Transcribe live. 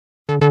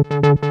Hey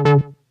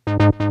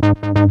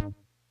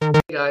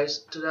guys,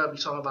 today I'll be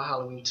talking about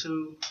Halloween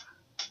 2,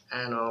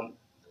 and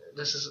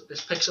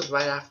this picks up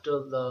right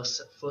after the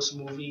first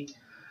movie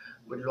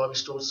with Laurie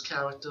Strode's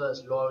character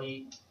as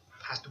Laurie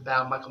has to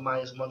battle Michael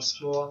Myers once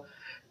more.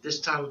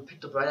 This time we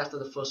picked up right after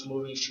the first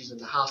movie. She's in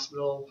the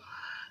hospital.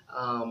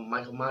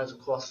 Michael Myers, of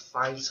course,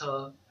 finds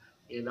her.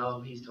 He's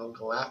gonna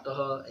go after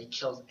her and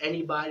kills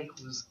anybody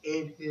who's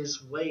in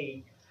his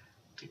way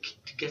to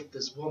get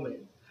this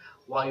woman.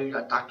 While you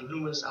got Dr.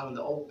 Loomis out in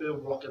the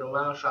open, walking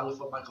around trying to look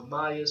for Michael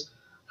Myers,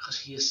 because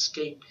he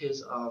escaped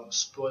his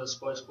spoilers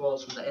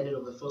from the ending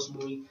of the first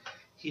movie.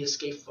 He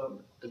escaped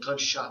from the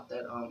gunshot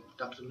that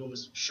Dr.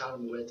 Loomis shot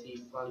him with. He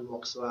finally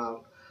walks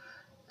around,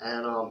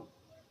 and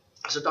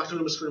so Dr.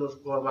 Loomis pretty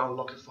much going around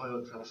looking for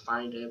him, trying to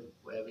find him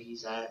wherever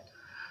he's at,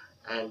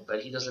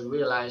 but he doesn't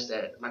realize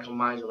that Michael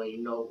Myers already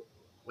know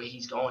where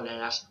he's going,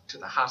 and that's to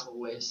the hospital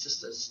where his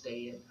sister's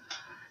staying.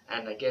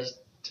 And I guess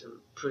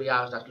pretty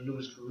obvious, Dr.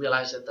 Loomis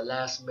realized at the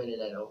last minute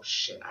that, oh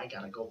shit, I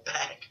gotta go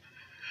back,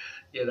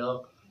 you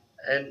know.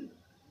 And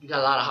you got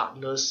a lot of hot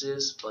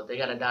nurses, but they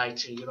gotta die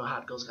too. You know,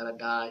 hot girls gotta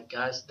die,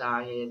 guys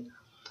dying.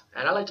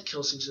 And I like the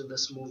kill scenes in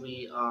this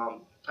movie. I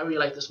really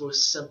like this movie.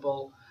 It's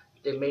simple.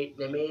 They made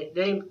the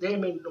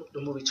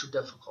movie too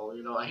difficult.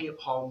 You know, I hate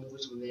horror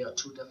movies when they are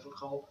too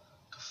difficult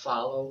to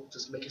follow.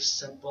 Just make it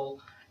simple.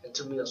 And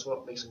to me, that's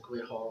what makes a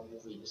great horror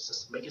movie. It's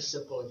just make it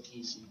simple and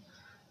easy.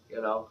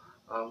 You know,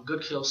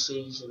 good kill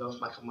scenes. You know,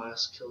 Michael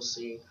Myers kill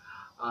scene.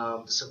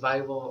 The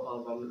survival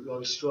of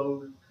Laurie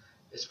Strode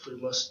is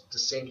pretty much the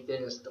same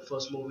thing as the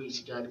first movie.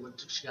 She got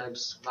to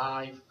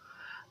survive.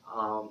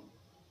 Um,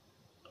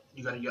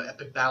 you got your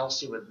epic battle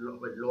scene with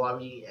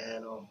Laurie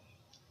and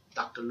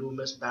Dr.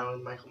 Loomis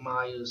battling Michael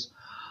Myers.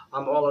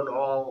 All in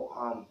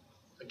all,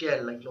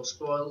 again, like no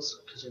spoils,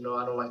 because you know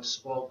I don't like to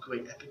spoil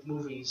great epic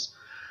movies.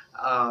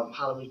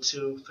 Halloween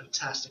 2,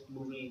 fantastic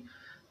movie.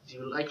 If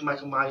you like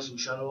Michael Myers in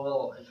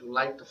general, if you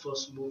like the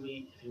first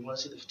movie, if you want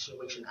to see the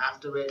continuation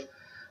after it,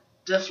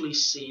 definitely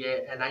see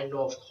it. And I know,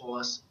 of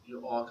course,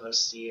 you're all gonna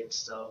see it.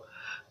 So,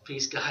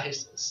 peace,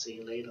 guys. See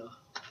you later.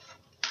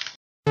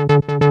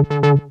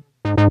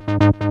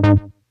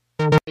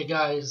 Hey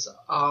guys,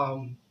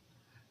 I'm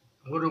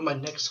gonna do my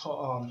next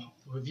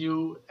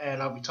review,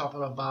 and I'll be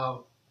talking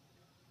about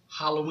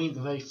Halloween,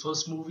 the very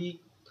first movie.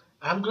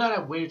 And I'm glad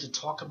I waited to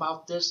talk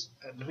about this.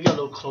 And let me get a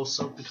little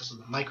closer because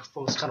the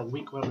microphone is kind of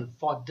weak when I'm in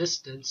far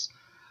distance.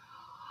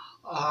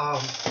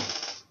 Um,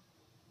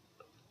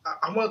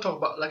 I want to talk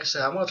about, like I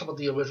said, I want to talk about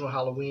the original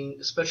Halloween,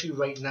 especially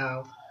right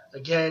now.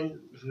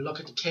 Again, if you look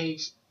at the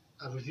case,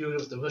 I'm reviewing it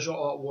with the original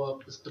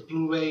artwork. It's the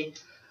Blu-ray,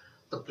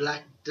 the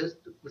black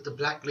with the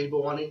black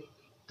label on it,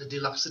 the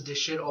deluxe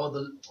edition, or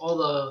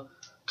the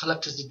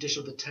collector's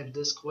edition with the 10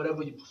 disc,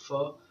 whatever you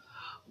prefer.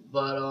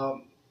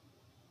 But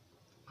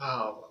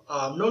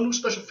no new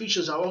special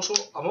features. I'm also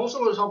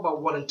going to talk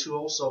about 1 and 2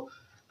 also.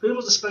 Pretty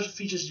much the special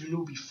features you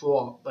knew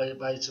before by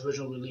its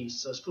original release.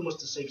 So it's pretty much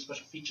the same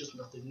special features,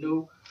 nothing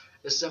new,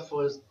 except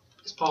for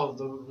it's part of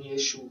the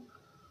reissue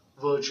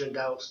version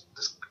that was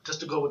just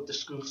to go with the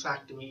Scream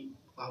Factory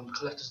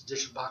collector's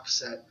edition box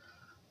set.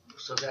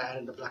 So they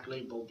added the black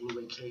label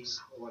Blu-ray case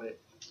on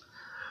it.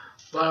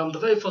 But the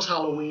very first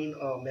Halloween,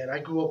 man, I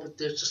grew up with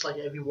this just like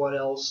everyone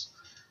else.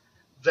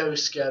 Very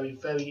scary,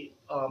 very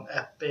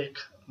epic.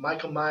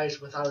 Michael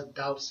Myers, without a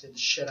doubt, scared the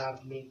shit out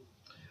of me.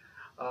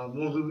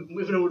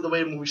 Even the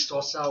way the movie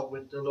starts out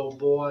with the little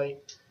boy,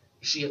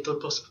 you see a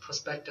third-person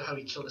perspective how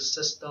he killed his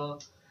sister,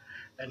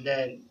 and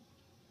then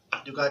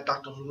you got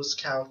Dr. Loomis'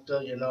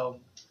 character. You know,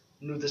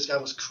 knew this guy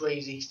was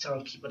crazy. He's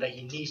telling people that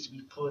he needs to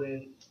be put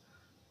in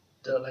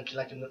the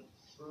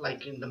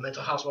like in the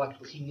mental hospital,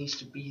 like he needs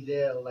to be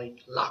there,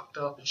 like locked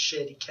up and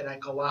shit. He cannot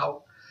go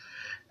out.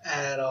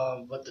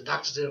 And but the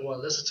doctors didn't want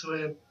to listen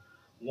to him.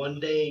 One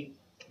day,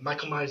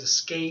 Michael Myers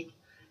escaped.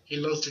 He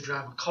learns to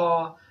drive a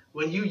car.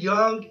 When you're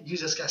young, you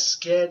just got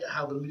scared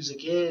how the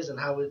music is and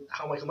how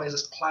Michael Myers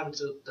just climbed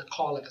into the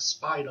car like a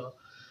spider.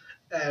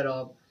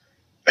 And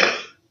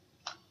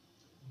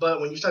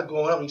but when you start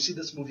growing up and you see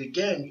this movie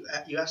again,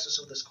 you ask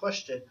yourself this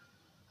question: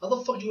 how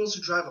the fuck do you learn to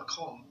drive a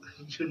car?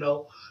 You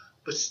know.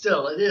 But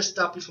still, it didn't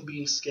stop you from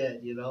being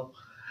scared. You know.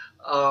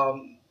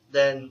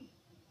 Then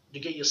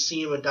you get your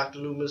scene when Dr.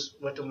 Loomis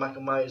went to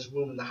Michael Myers'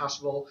 room in the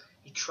hospital.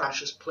 He trashed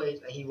his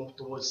plate and he wrote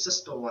the word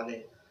 "sister" on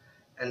it.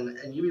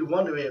 And you be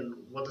wondering,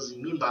 what does he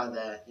mean by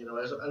that? You know,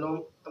 I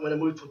know when the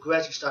movie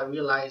progressed, you start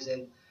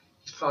realizing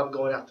he's probably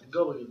going after the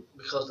girl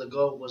because the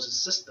girl was his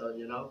sister.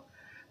 You know,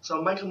 so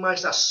Michael Myers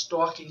starts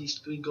stalking these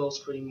 3 girls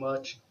pretty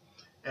much,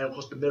 and of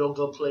course the middle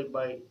girl played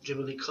by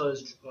Jimmy Lee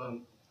Curtis,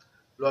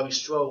 Laurie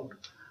Strode.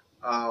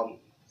 Um,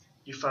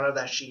 you find out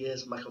that she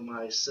is Michael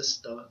Myers'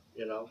 sister.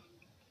 You know,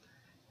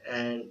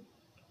 and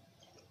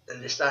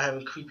they start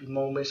having creepy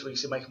moments where you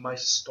see Michael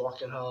Myers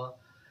stalking her,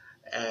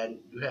 and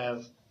you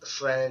have the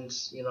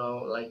friends, you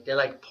know, like they're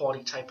like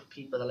party type of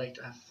people that like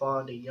to have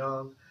fun. They're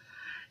young,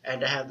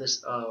 and they have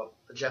this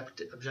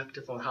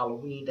objective on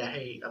Halloween that,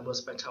 hey, I'm gonna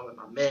spend time with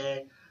my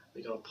man.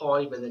 We're gonna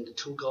party, but then the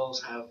 2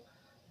 girls have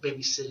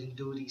babysitting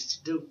duties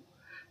to do.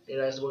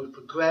 As the movie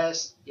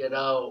progressed,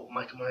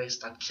 Michael Myers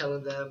started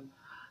killing them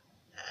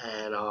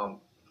and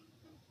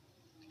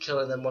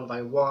killing them one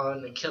by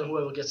one and killing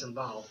whoever gets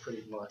involved,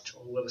 pretty much,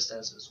 or whoever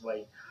stands in his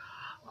way.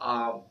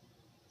 Um,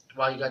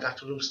 while you got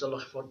Dr. Loomis still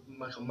looking for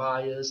Michael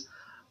Myers.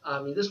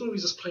 I mean, this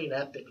movie's just plain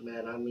epic,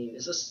 man. I mean,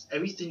 it's just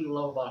everything you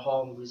love about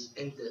horror movies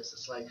in this.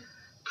 It's like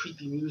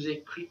creepy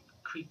music,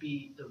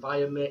 creepy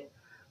environment,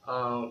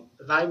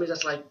 environment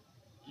that's like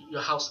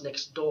your house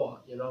next door.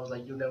 It's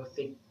like you never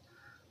think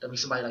there'll be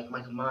somebody like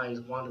Michael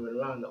Myers wandering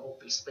around in the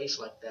open space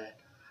like that.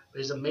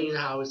 But it's amazing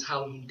how it's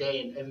Halloween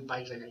Day and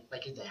everybody's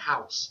like in their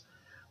house.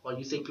 Well,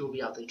 you think people will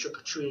be out there trick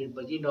or treating,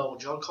 but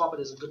John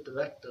Carpenter's a good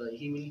director.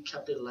 He really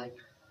kept it like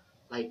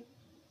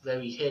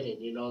very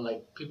hidden.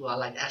 Like people are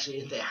like actually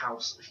in their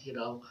house.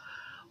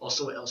 Or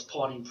somewhere else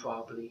partying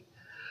probably.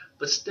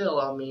 But still,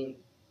 I mean,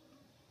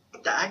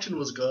 the action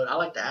was good. I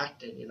like the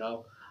acting.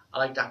 I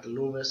like Dr.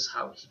 Loomis,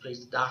 how he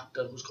plays the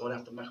doctor who's going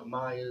after Michael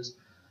Myers.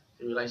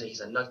 He realizes that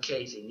he's a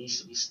nutcase. He needs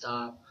to be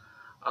stopped.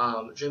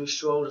 Jamie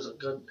Strode is a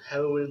good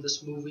heroine in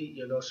this movie.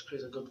 She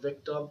plays a good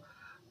victim,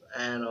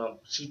 and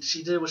she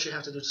did what she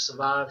had to do to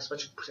survive,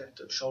 especially protect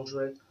her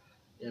children.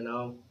 You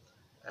know,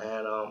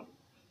 and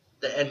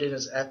the ending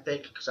is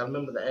epic because I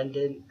remember the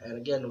ending. And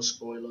again, no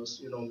spoilers.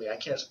 You know me, I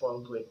can't spoil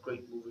great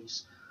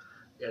movies.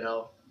 You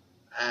know,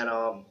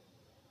 and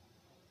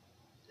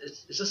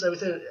it's just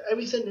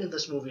everything in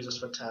this movie is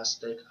just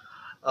fantastic.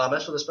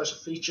 As for the special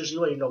features, you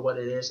already know what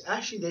it is.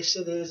 Actually, they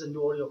say there is a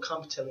new audio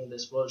commentary in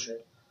this version.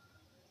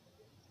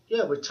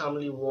 Yeah, with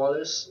Tommy Lee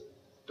Wallace,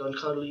 Don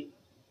Cuddly,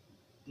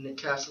 Nick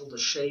Castle, The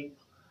Shape,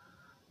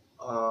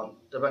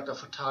 director of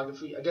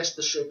photography. I guess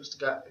The Shape is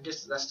the guy. I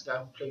guess that's the guy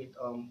who played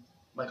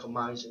Michael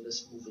Myers in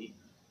this movie.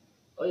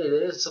 Oh yeah,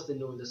 there is something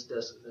new in this.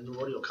 There's a new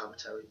audio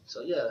commentary.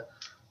 So yeah,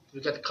 if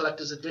you get the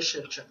collector's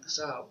edition, check this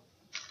out.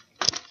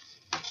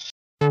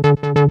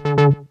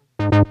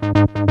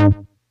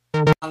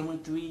 Halloween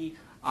 3,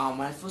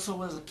 when I first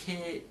saw it as a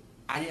kid,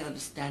 I didn't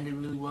understand it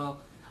really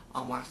well.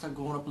 When I started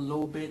growing up a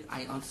little bit,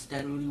 I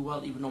understand it really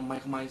well. Even though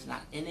Michael Myers is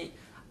not in it,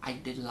 I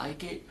did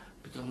like it,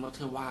 because I'm going to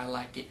tell you why I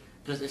like it.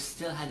 Because it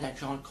still had that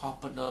John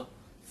Carpenter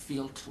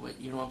feel to it,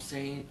 you know what I'm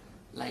saying?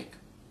 Like,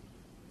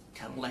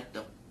 kind of like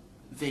the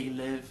They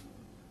Live,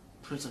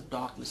 Prince of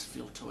Darkness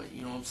feel to it,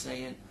 you know what I'm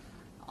saying?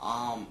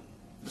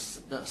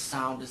 The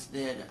sound is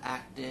there, the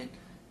acting,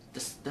 the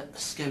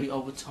scary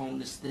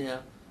overtone is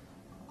there.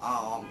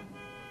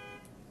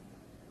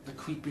 The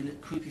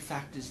creepy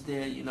factor is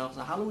there,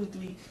 So Halloween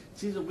 3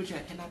 Season of Witch, I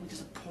cannot be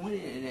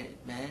disappointed in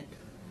it, man.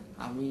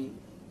 I mean,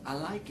 I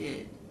like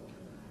it.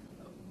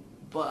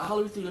 But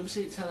Halloween 3, let me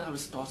tell you how it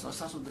starts. It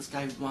starts with this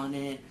guy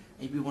running,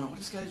 and you be wondering what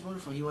this guy's running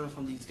from. He running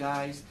from these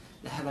guys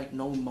that have like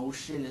no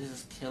emotion. They're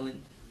just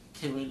killing,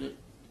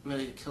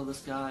 ready to kill this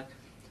guy.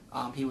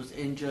 He was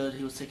injured.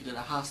 He was taken to the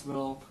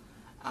hospital.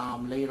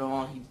 Later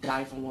on, he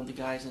died from one of the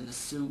guys in the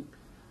suit.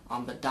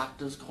 The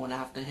doctor's going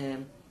after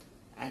him.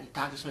 And the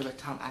doctor's played by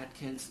Tom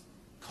Atkins.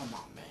 Come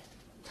on, man.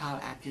 Tom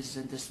Atkins is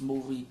in this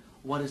movie.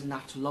 What is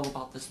not to love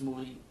about this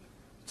movie?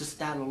 Just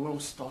that alone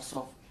starts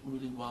off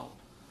really well.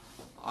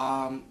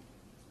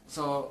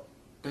 So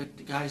the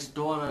guy's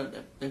daughter,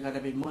 the guy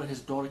that made murder,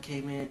 his daughter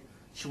came in.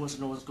 She wants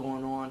to know what's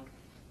going on.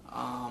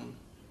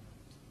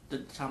 The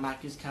Tom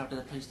Atkins character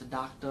that plays the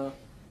doctor,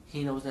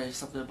 he knows that there's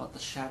something about the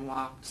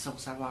Silver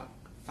Shamrock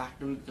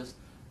factory because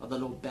of the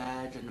little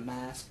badge and the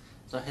mask.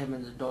 So him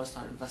and the daughter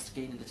start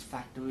investigating this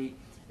factory.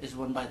 It's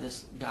run by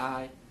this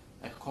guy,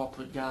 like a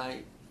corporate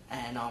guy,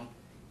 and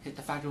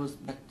the factory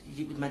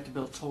he was meant to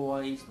build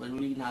toys, but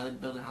really now they're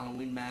building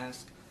Halloween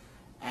masks,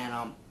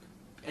 and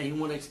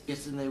anyone that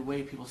gets in their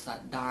way, people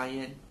start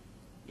dying,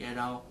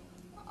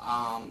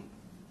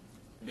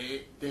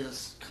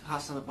 There's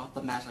concept about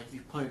the mask, like if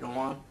you put it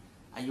on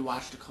and you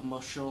watch the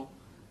commercial,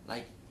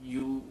 like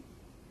the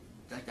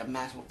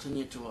mask will turn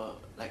you into a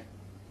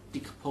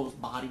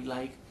decomposed body,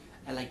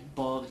 and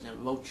bugs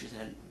and roaches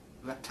and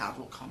reptiles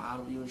will come out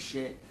of you and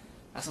shit.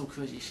 That's some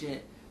crazy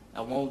shit.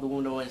 And one of the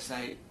window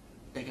inside,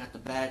 they got the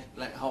badge,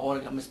 her order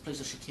got misplaced,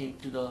 so she came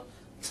to the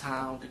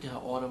town to get her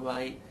order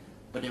right.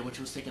 But then when she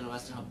was taking the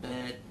rest of her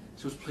bed,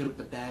 she was playing with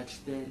the badge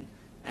thing,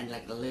 and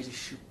the laser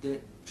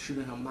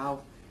shooting her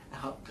mouth,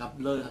 and her got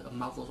blood. Her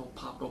mouth was all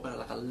popped open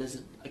like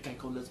a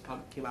gecko lizard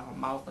probably came out of her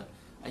mouth.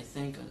 I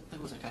think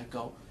it was a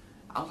gecko.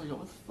 I was like, yo,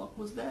 what the fuck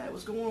was that?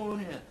 What's going on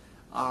here?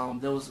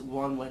 There was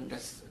one when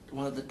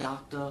one of the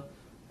doctor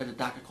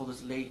called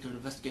this lady to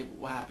investigate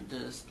what happened to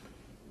this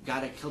guy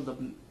that killed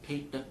the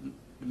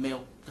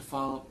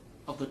father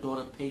of the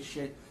daughter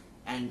patient,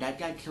 and that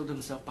guy killed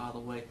himself, by the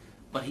way,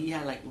 but he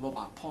had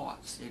robot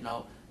parts,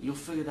 You'll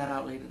figure that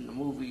out later in the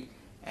movie,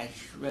 and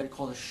she ready to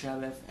call the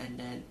sheriff, and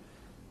then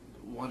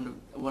one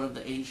of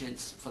the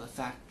agents for the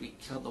factory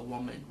killed the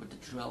woman with the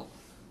drill,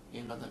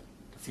 the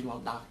female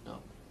doctor,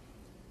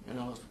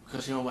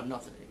 because you don't want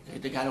nothing,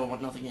 the guy don't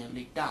want nothing getting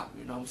leaked out,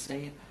 you know what I'm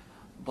saying?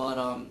 But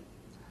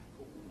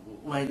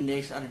when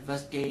they started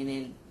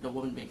investigating, the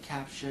woman been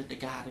captured, the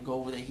guy had to go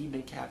over there, he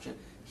been captured,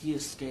 he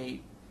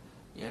escaped,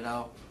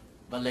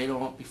 But later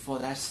on, before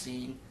that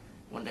scene,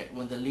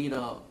 when the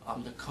leader,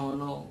 the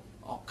colonel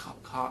or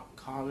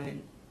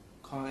Carmen,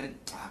 I can't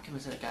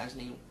remember the guy's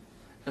name,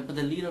 but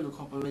the leader of the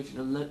corporation,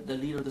 the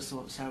leader of the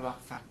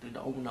Sarawak factory,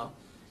 the owner,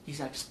 he's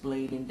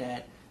explaining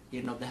that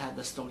they have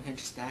the Stonehenge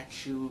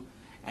statue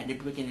and they're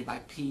breaking it by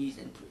piece,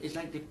 and it's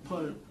like they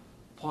put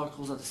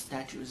particles of the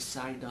statue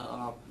inside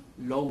the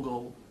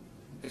logo,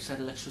 inside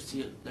the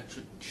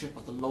electric chip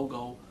of the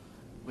logo,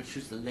 which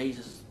shoots the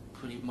lasers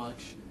pretty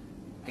much.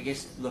 I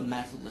guess the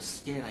math of the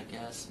skin, I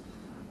guess.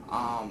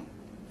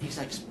 He's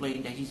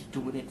explaining that he's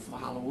doing it for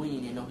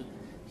Halloween,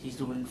 he's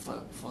doing it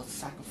for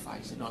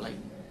sacrifice, like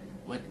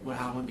when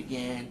Halloween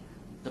began,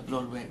 the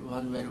blood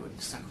run red with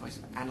the sacrifice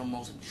of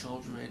animals and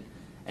children,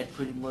 and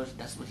pretty much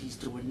that's what he's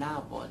doing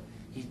now, but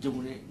he's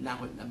doing it now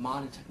with the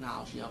modern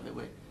technology of it,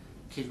 with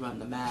kids running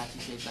the math. He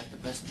says like the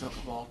best joke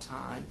of all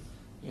time,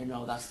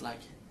 that's like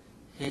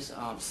his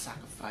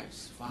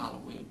sacrifice for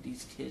Halloween.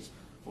 These kids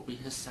will be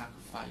his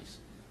sacrifice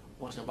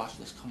once they watch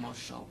this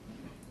commercial,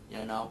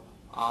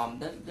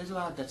 there's a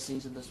lot of death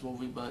scenes in this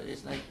movie, but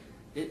it's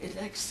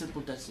like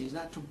simple death scenes,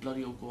 not too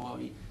bloody or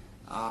gory.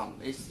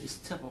 It's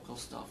typical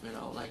stuff,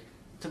 like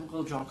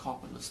typical John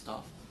Carpenter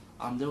stuff.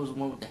 There was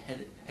one with the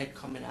head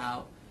coming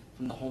out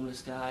from the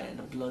homeless guy and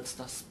the blood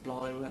starts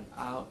splatting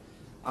out.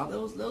 That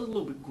was a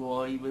little bit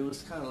gory, but it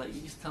was kind of like,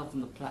 you can tell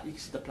from the plot, you can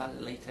see the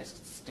plastic latex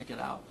sticking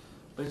out.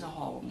 But it's a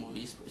horror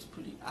movie. It's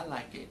pretty. I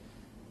like it.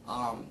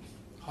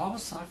 Horror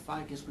sci-fi,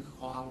 I guess we could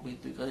call Halloween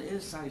 3, because it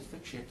is science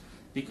fiction.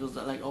 Because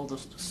like all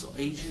those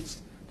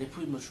agents, they're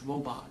pretty much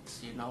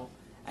robots,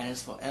 And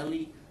as for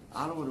Ellie,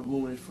 I don't want to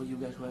ruin it for you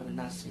guys who haven't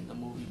not seen the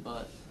movie,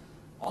 but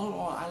all in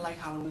all, I like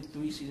Halloween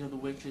 3, Season of the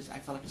Witches. I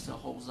feel like it still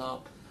holds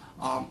up.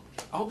 I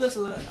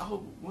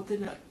hope one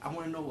thing that I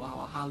want to know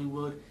about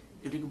Hollywood,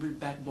 if they could bring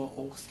back more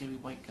old scary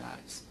white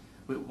guys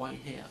with white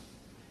hair.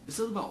 It's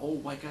something about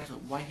old white guys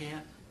with white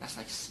hair that's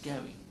like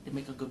scary. They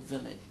make a good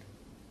villain,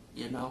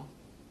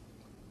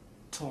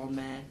 Tall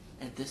man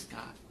and this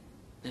guy,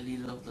 the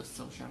leader of the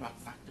Sarawak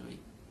factory.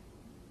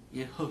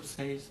 You know what I'm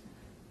saying?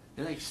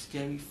 They're like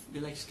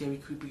scary,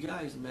 creepy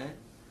guys, man.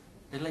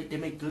 They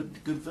make good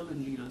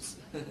villain leaders.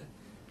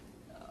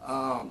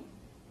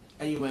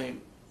 Anyway,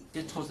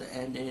 get towards the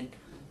end, and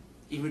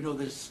even though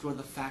they destroyed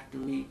the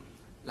factory,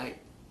 like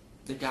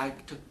the guy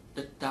took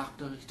the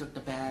doctor, he took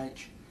the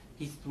badge,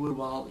 he threw it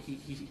all,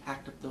 he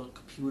hacked up the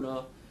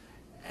computer,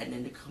 and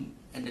then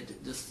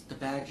the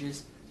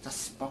badges start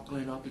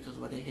sparkling up because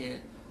when they hear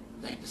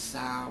like the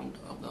sound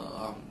of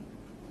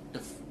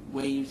the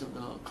waves of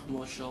the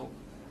commercial,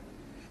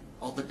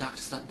 all the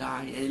doctors start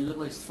dying, and it looked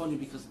like, it's funny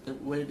because the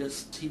way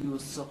this TV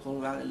was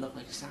circling around, it looked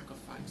like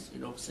sacrifice. You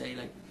know what I'm saying?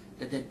 Like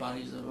the dead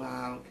bodies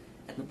around,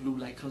 and the blue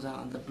light comes out,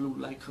 and the blue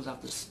light comes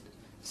out. The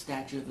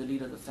statue of the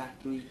leader of the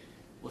factory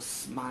was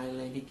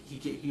smiling.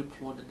 He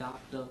applauded the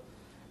doctor,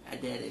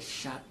 and then it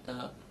shot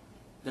the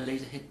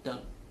laser hit the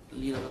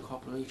leader of the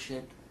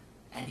corporation,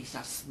 and he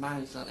starts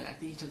smiling. So I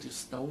think he took a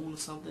stone or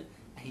something,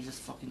 and he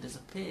just fucking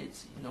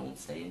disappears. You know what I'm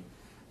saying?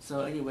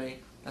 So anyway,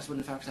 that's when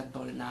the factory started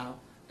burning now.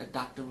 The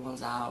doctor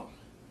runs out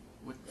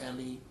with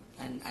Ellie,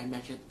 and I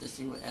mentioned the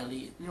scene with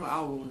Ellie.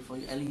 I'll ruin it for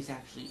you. Ellie's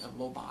actually a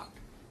robot.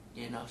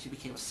 She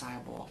became a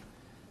cyborg.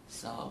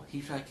 So she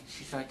tried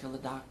to kill the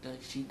doctor.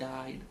 She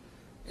died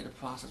in the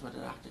process where the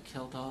doctor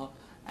killed her.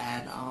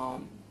 And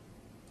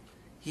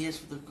he is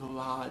for the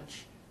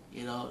garage,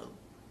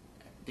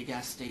 the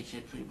gas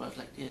station, pretty much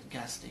like the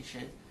gas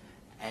station.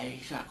 And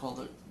he tried to call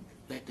the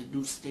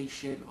news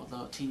station or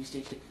the TV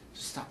station to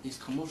stop these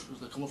commercials.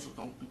 The commercials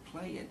don't be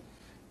playing.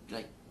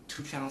 Like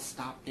 2 channels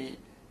stopped it,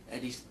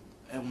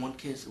 and one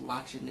kid's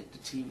watching it, the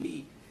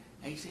TV,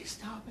 and he says,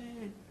 "Stop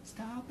it,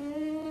 stop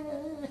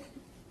it!"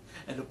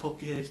 And the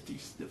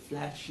Pokemon the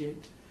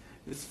flashing.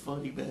 It's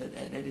funny, man.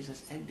 And then it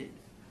just ended.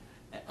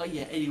 Oh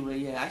yeah. Anyway,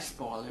 yeah, I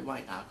spoil it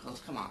right now,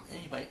 cause come on,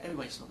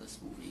 everybody saw this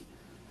movie.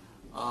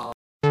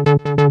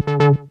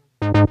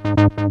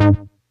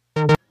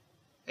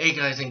 Hey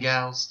guys and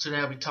gals, today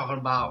I'll be talking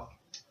about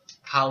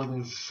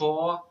Halloween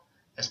 4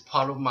 as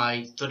part of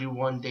my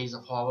 31 Days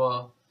of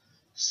Horror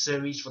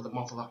series for the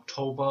month of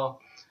October.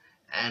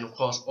 And of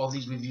course, all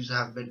these reviews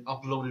have been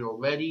uploaded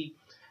already.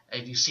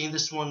 If you've seen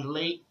this one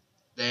late,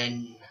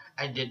 then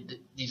I did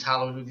these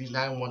Halloween reviews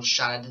not in one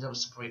shot. I did have a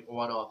separate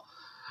order.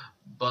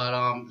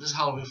 But this is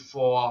Halloween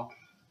 4.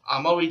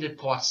 I already did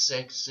part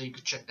 6, so you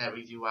can check that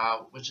review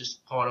out, which is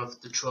part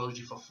of the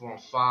trilogy for 4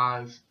 and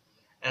 5.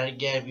 And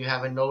again, if you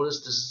haven't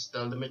noticed, this is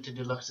the limited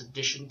deluxe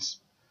editions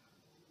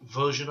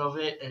version of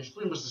it, and it's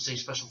pretty much the same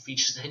special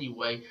features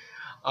anyway.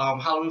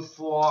 Halloween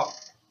 4,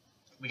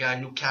 we got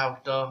a new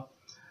character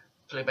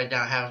played by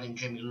Down Harris named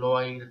Jamie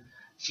Lloyd.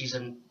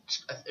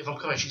 If I'm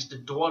correct, she's the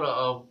daughter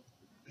of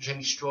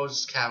Jamie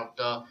Strauss's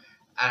character,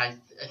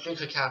 and I think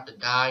her character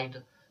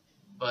died,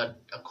 but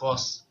of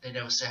course they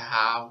never say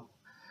how.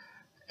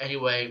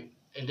 Anyway,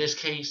 in this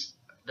case,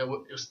 it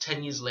was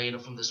 10 years later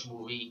from this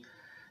movie,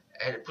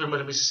 and it pretty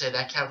much means to say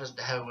that character is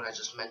the heroine I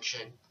just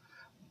mentioned.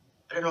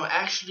 I don't know,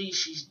 actually,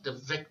 she's the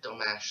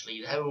victim,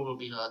 actually. The heroine will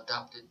be her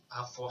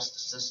foster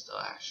sister,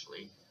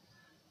 actually.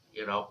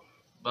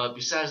 But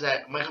besides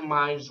that, Michael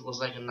Myers was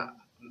like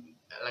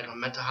like a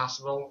mental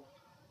hospital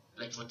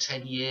like for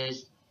 10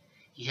 years.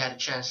 He had a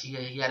chance.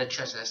 He had a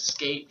chance to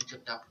escape. He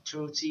took the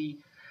opportunity,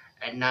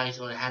 and now he's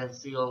going to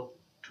Haddonfield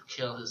to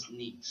kill his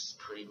niece,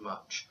 pretty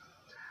much.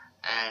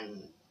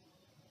 And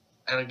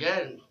and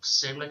again,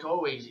 same like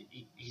always,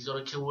 he's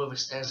going to kill whoever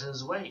stands in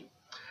his way.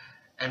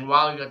 And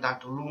while you got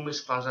Dr.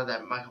 Loomis finds out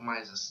that Michael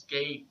Myers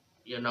escaped,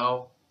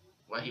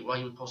 while he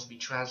was supposed to be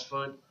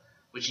transferred,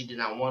 which he did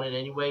not want it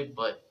anyway,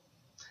 but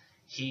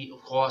he,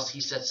 of course, he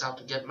sets out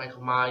to get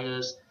Michael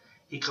Myers.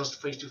 He comes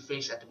face to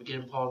face at the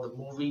beginning part of the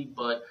movie,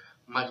 but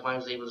Michael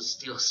Myers was able to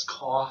steal his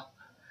car.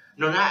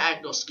 No,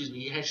 excuse me.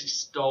 He actually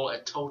stole a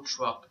tow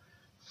truck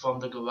from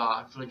the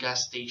garage, from the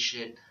gas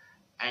station,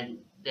 and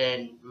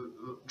then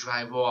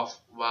drive off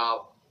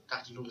while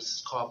Dr.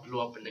 Loomis's car blew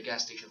up in the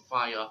gas station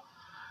fire.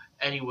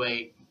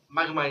 Anyway,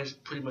 Michael Myers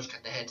pretty much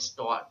got the head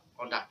start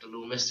on Dr.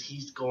 Loomis.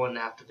 He's going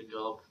after the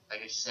girl,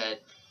 like I said,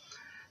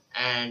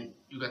 and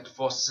you got the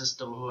foster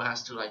sister who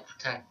has to like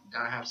protect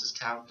Donna Harris's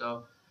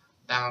character,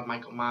 battle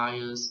Michael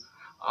Myers,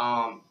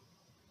 um,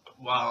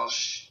 while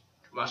she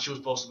was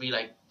supposed to be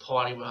like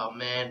partying with her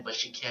man, but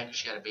she can't because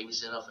she got a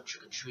babysitter for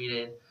trick or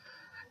treating.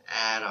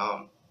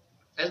 And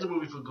as the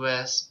movie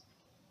progressed,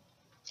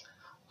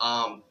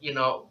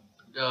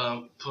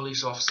 the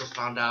police officer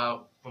found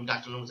out from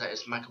Dr. Loomis that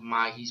it's Michael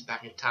Myers. He's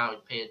back in town.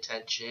 He's paying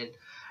attention,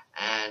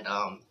 and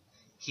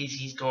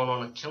he's going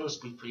on a killing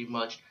spree pretty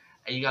much.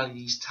 And you got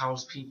these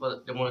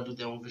townspeople that want to do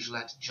their own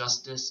vigilante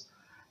justice,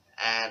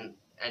 and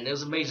it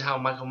was amazing how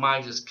Michael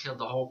Myers just killed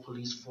the whole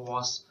police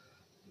force.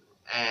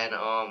 And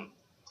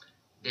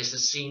there's a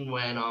scene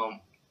when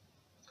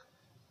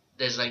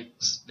there's like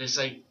there's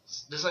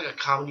like a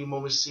comedy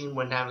moment scene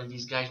when now like,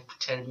 these guys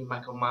pretend to be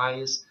Michael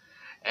Myers,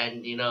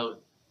 and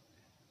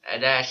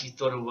and I actually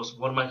thought it was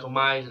one Michael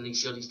Myers, and you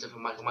see all these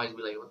different Michael Myers,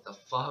 be like, what the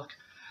fuck?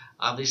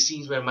 There's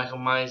scenes where Michael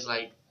Myers,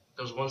 like,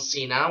 there was one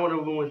scene, I don't want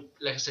to ruin,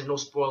 like I said, no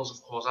spoilers,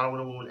 of course, I don't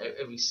want to ruin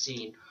every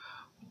scene,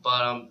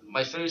 but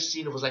my favorite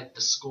scene was like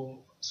the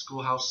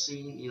schoolhouse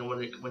scene, when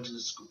they went to the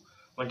school,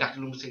 when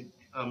Dr. Loomis said,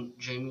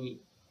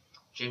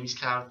 Jamie's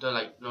character,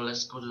 like,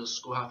 let's go to the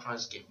schoolhouse trying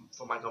to escape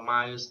from Michael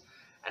Myers,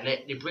 and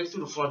they break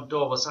through the front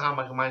door, but somehow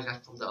Michael Myers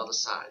got from the other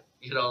side,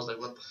 I was like,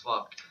 what the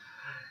fuck?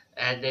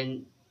 And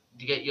then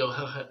you get your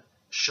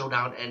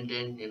showdown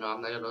ending.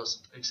 I'm not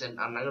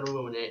gonna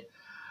ruin it.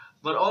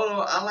 But all in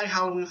all, I like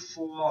Halloween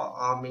 4.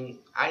 I mean,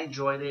 I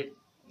enjoyed it.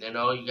 You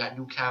got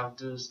new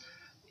characters,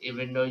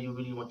 even though you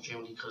really want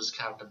Jamie Lee Curtis's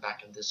character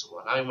back in this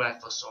one. I mean, when I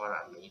first saw it,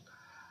 I mean.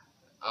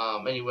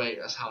 Anyway,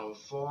 that's Halloween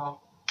 4.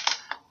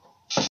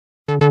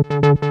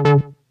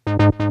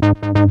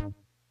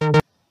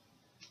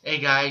 Hey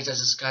guys, I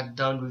just got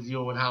done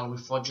reviewing Halloween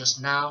 4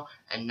 just now,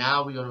 and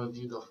now we're gonna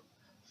review the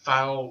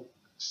final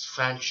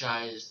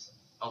franchise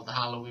of the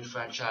Halloween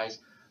franchise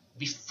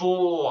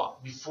before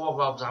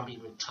Rob Zombie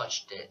even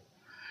touched it.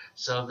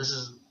 So this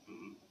is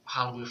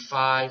Halloween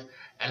 5,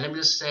 and let me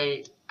just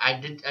say I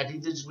did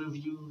this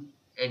review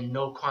in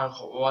no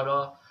chronological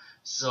order,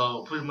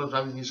 so pretty much my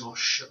reviews will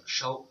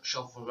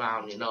shelf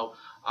around.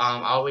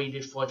 I already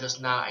did 4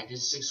 just now. I did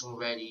 6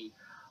 already.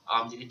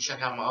 You can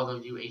check out my other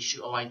review,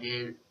 H2O I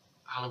did,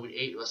 Halloween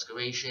 8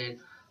 Restoration,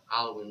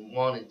 Halloween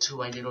 1 and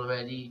 2 I did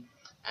already,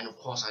 and of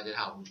course I did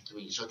Halloween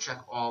 3. So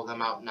check all of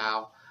them out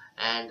now.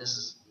 And this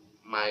is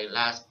my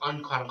last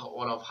unchronological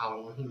order of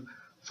Halloween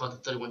for the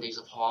 31 Days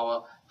of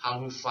Horror,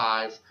 Halloween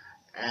 5.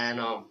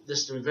 And this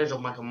is the Revenge of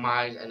Michael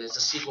Myers, and it's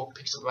a sequel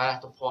picks up right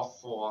after Part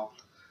 4.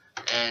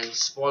 And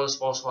spoilers,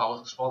 I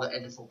will spoil the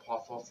ending for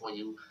Part 4 for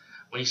you.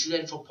 When you see the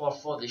ending for Part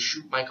 4, they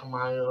shoot Michael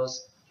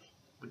Myers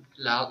with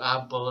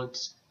loud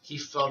bullets. He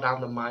fell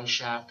down the mine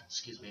shaft.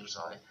 Excuse me, I'm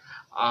sorry.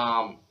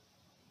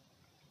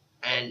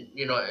 And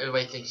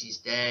everybody thinks he's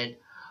dead.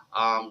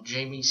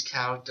 Jamie's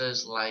character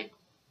is like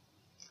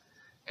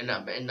in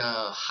the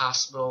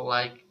hospital,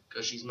 like,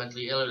 because she's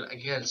mentally ill.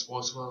 Again,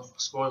 spoilers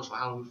for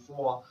Halloween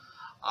 4.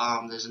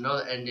 There's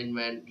another ending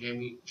when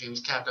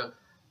Jamie's character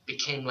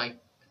became like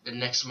the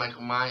next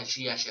Michael Myers.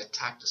 She actually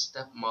attacked the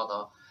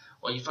stepmother.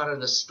 Well, you find out in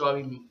the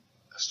story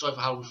for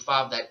Halloween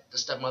 5 that the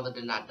stepmother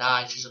did not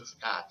die. She just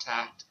got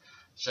attacked.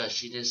 So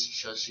she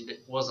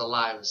was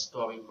alive in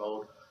story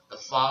mode. The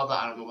father,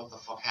 I don't know what the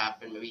fuck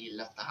happened. Maybe he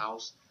left the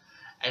house.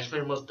 And it's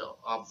pretty much the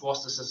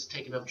foster sister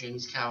taking up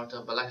Jamie's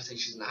character. But like I said,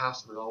 she's in the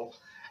hospital.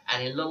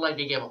 And it looked like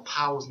they gave her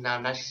powers now.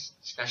 Now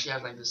she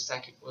has like the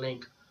second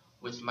link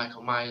with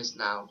Michael Myers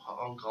now,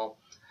 her uncle.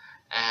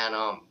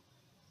 And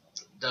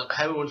the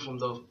heroine from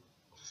the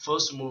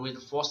first movie,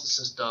 the foster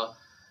sister,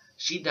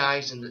 she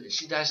dies at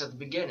the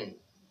beginning,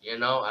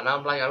 And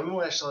I'm like, I remember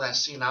when I saw that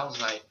scene, I was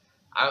like,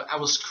 I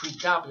was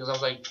creeped out because I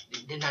was like,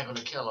 they're not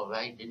gonna kill her,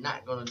 right? They're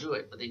not gonna do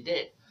it, but they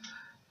did.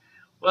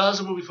 Well, as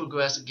the movie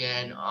progressed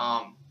again,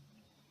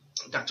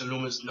 Dr.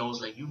 Loomis knows,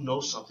 like,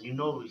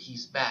 something.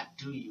 He's back,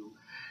 do you?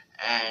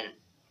 And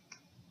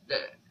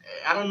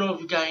I don't know if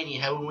you got any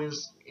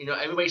heroines.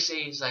 Everybody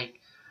says like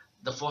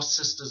the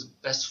foster sister's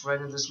best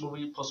friend in this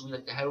movie is supposed to be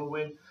like the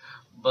heroine,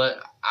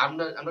 but I'm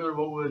not gonna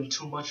ruin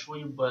too much for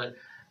you. But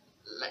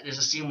like, there's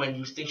a scene when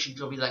you think she's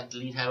gonna be like the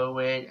lead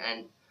heroine,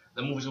 and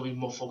the movie's gonna be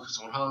more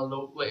focused on her.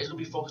 Well, it's gonna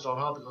be focused on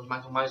her because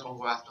Michael Myers gonna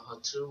go after her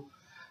too,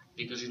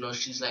 because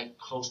she's like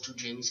close to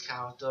Jamie's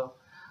character,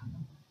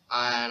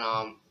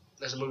 and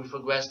as the movie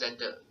progressed, that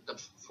the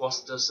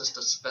foster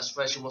sister's best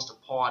friend, she wants to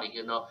party.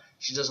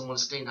 She doesn't want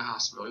to stay in the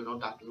hospital.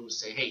 Dr. Loomis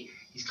say, hey,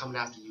 he's coming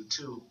after you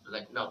too.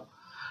 Like, no.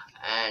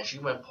 And she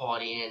went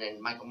partying, and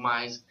Michael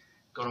Myers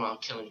going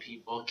around killing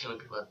people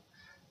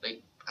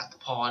like at the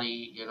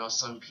party.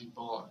 Some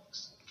people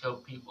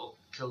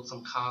killed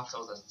some cops. I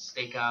was at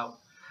stakeout,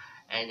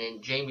 and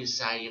then Jamie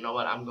decided, you know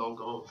what, I'm gonna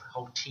go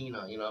help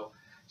Tina.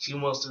 She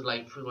wants to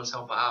like pretty much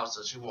help her out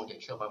so she won't get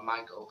killed by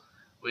Michael,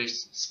 which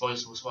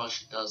spoilers was what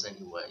she does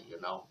anyway.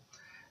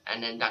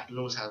 And then Dr.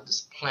 Loomis has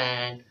this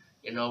plan.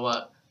 You know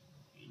what?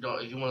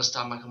 If you want to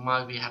stop Michael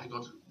Myers, we have to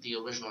go to the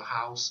original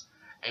house,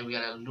 and we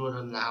gotta lure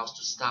him in the house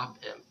to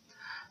stop him.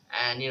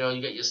 And you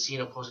get your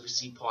scene, of course, if you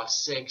see part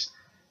 6,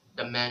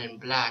 the Man in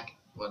Black.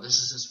 Well, this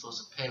is his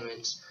first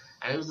appearance,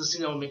 and it was the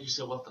scene that would make you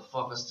say, "What the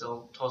fuck?" And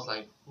still, towards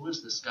like, "Who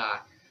is this guy?"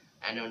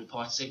 And then in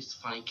part 6,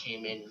 finally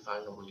came in and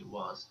finally know who he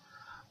was.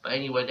 But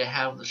anyway, they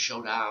have the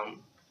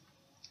showdown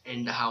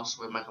in the house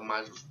where Michael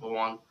Myers was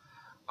born.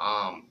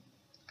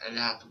 And they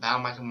have to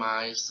battle Michael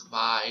Myers,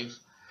 survive,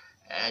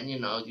 and you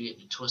get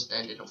the twist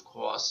ending, of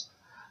course.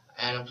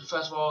 And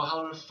first of all,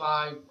 Halloween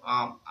 5,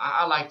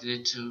 I liked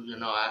it too.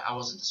 I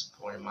wasn't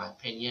disappointed in my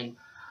opinion.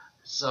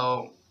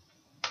 So,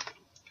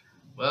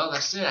 well,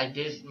 that's it. I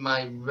did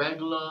my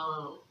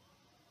regular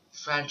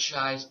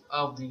franchise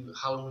of the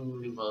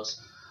Halloween universe.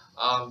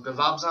 The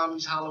Rob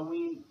Zombie's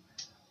Halloween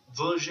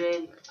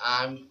version,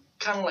 I'm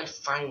kind of like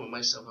fighting with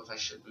myself if I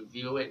should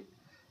review it.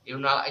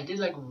 Even though I did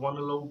like 1 a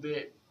little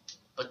bit,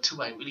 but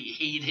 2 I really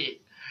hate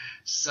it.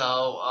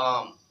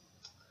 So,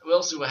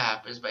 we'll see what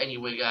happens. But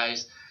anyway,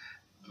 guys,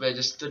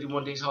 this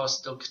 31 Days Horror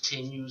still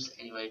continues.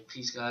 Anyway,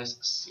 peace, guys.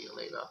 See you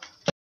later.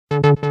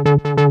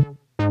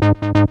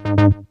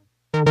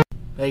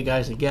 Hey,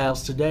 guys and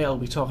gals. Today I'll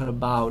be talking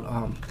about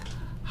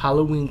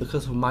Halloween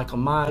because of Michael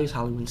Myers,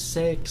 Halloween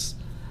 6.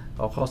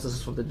 Of course, this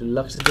is from the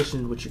deluxe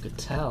edition, which you could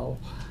tell.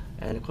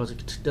 And of course,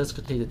 it does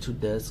contain the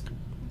 2-disc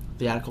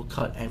theatrical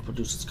cut and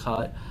producer's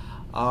cut.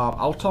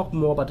 I'll talk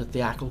more about the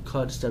theatrical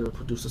cut instead of the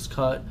producer's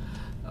cut,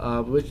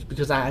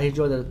 because I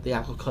enjoy the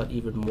theatrical cut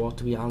even more,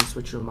 to be honest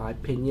with you, in my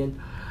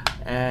opinion.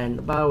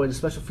 And by the way, the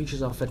special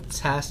features are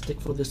fantastic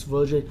for this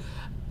version.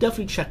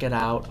 Definitely check it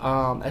out.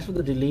 As for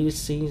the deleted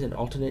scenes and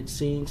alternate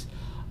scenes,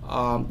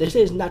 they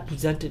say it's not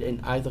presented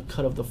in either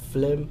cut of the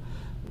film,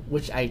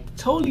 which I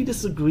totally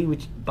disagree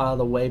with, by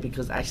the way,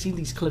 because I've seen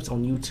these clips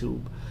on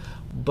YouTube.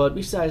 But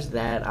besides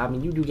that, I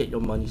mean, you do get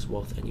your money's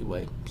worth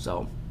anyway.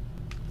 So,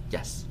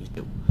 yes, you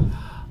do.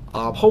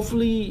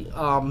 Hopefully,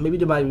 maybe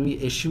they might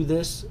reissue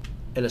this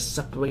in a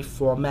separate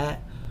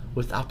format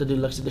without the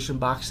deluxe edition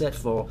box set,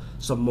 for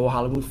some more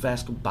Halloween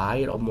fans could buy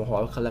it, or more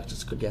horror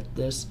collectors could get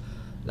this,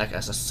 like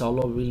as a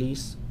solo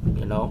release,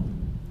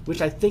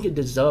 which I think it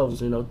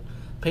deserves.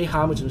 Pay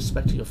homage and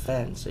respect to your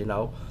fans.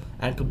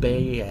 Anchor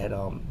Bay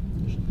and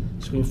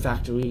Scream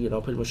Factory,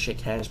 pretty much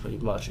shake hands pretty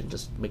much and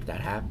just make that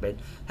happen.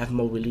 Have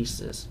more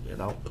releases,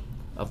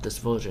 of this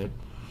version.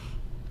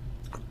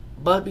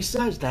 But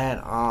besides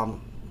that,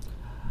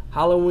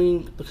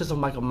 Halloween, because of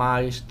Michael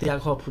Myers,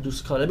 theatrical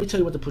producer's cut. Let me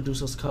tell you what the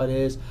producer's cut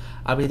is.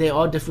 I mean, there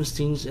are different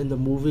scenes in the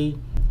movie,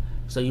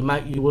 so you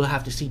will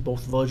have to see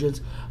both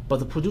versions. But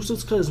the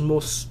producer's cut is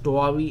more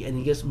story, and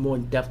it gets more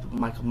in depth with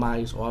Michael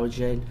Myers'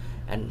 origin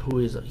and who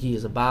he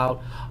is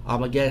about.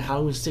 Again,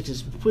 Halloween 6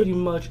 is pretty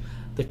much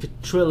the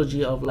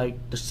trilogy of like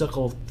the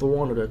Circle of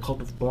Thorn or the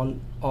Cult of Thorn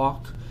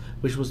arc,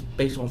 which was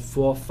based on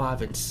 4,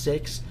 5, and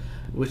 6,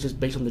 which is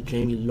based on the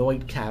Jamie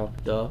Lloyd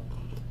character,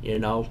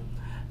 and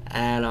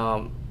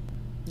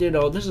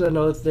this is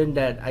another thing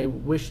that I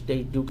wish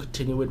they do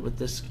continue it with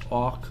this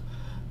arc,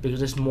 because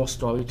there's more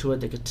story to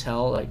it. They could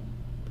tell, like,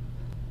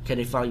 can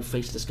they finally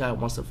face this guy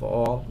once and for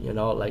all,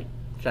 like,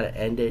 try to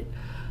end it.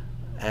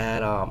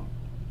 And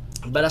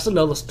but that's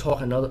another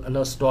talk,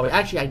 another story.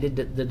 Actually, I did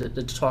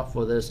the talk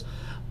for this,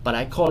 but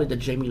I call it the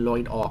Jamie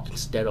Lloyd arc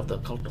instead of the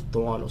Cult of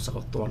Thorn or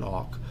Circle of Thorn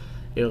arc.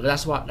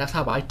 That's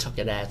how I took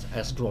it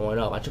as growing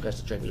up. I took it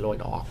as the Jamie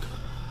Lloyd arc.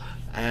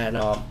 And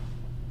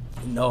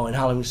in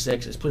Halloween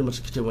 6, it's pretty much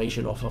a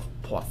continuation of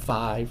part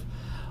 5.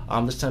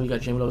 This time you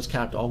got Jamie Lloyd's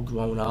character all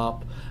grown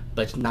up,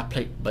 but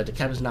the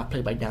character's not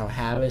played by Dallin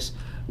Harris.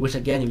 Which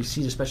again, if you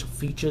see the special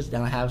features,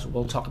 Dallin Harris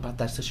will talk about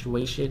that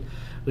situation,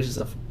 which is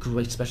a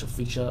great special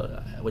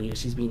feature when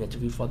she's being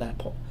interviewed for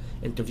that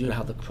interview,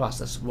 how the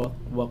process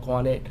work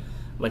on it,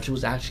 when she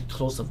was actually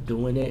close of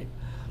doing it.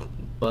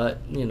 But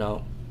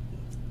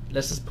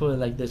let's just put it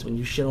like this: when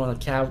you shit on a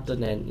character,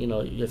 then you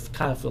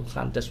kind of feel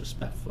kind of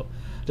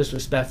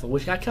disrespectful,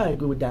 which I kind of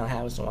agree with Dallin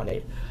Harris on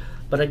it.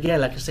 But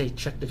again, like I say,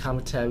 check the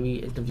commentary,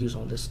 interviews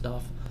on this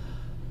stuff.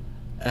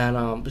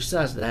 And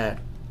besides that,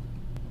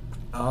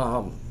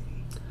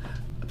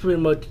 pretty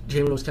much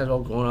Jamie Lloyd's character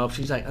all grown up.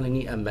 She's like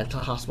underneath a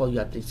mental hospital. You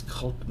got these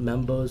cult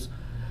members.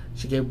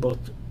 She gave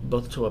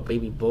birth to a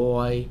baby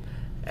boy,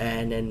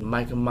 and then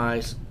Michael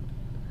Myers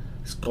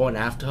is going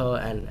after her,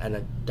 and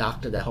a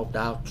doctor that helped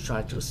out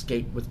trying to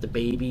escape with the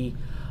baby.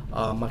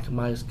 Michael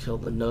Myers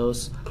killed the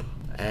nurse,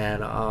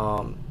 and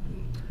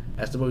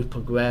as the movie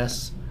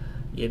progressed,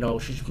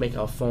 she's making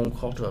a phone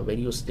call to a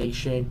radio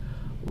station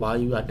while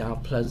you are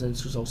Donald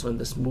Pleasance, who's also in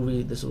this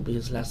movie. This will be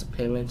his last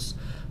appearance.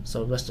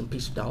 So rest in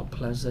peace, Donald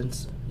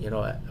Pleasance,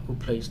 who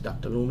plays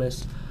Dr.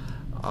 Loomis.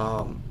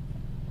 Um,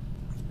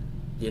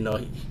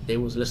 they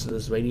was listening to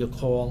this radio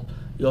call.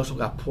 You also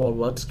got Paul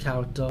Rudd's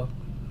character,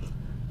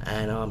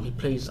 and he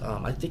plays.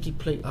 I think he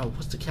played.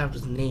 What's the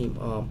character's name?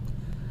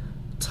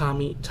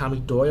 Tommy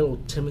Doyle, or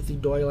Timothy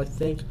Doyle, I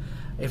think.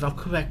 If I'm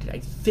correct, I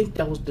think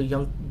that was the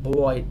young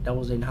boy that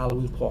was in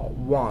Halloween Part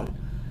 1,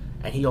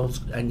 and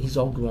he's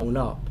all grown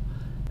up,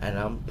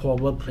 and Paul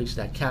Rudd plays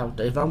that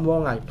character. If I'm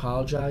wrong, I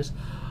apologize,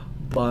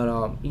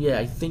 but yeah,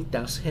 I think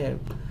that's him,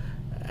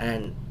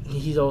 and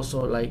he's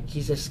also like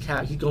he's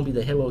gonna be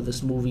the hero of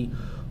this movie,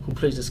 who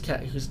plays this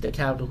he's the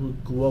character who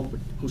grew up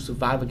who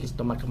survived against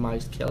the Michael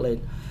Myers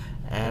killing,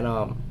 and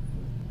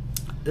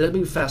let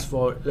me fast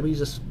forward. Let me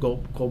just go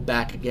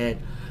back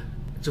again.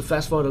 To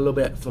fast forward a little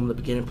bit from the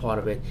beginning part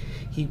of it,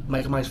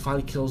 Michael Myers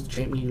finally kills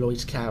Jamie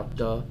Lloyd's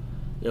character.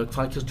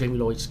 Finally kills Jamie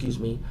Lloyd, excuse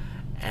me,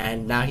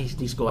 and now he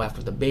needs to go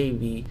after the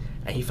baby.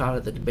 And he found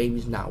out that the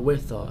baby's not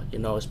with her.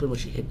 It's pretty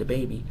much he hid the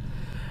baby.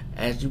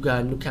 As you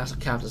got new cast of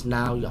characters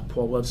now, you got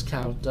Paul Rudd's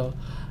character,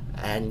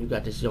 and you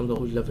got this young girl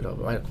who's living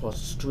right across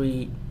the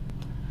street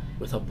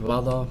with her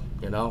brother.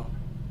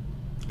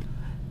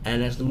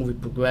 And as the movie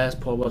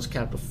progressed, Paul Rudd's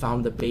character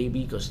found the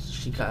baby because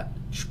he kind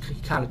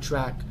of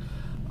tracked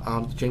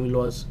Jamie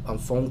Lloyd's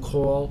phone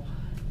call,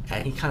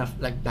 and he kind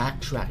of like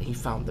backtracked. And he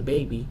found the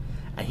baby,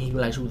 and he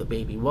realized who the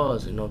baby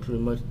was. Pretty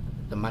much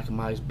the Michael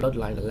Myers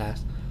bloodline,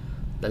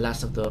 the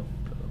last of the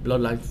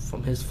bloodline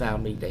from his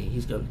family. That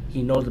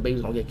he knows the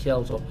baby's gonna get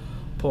killed, so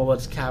Paul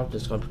Rudd's character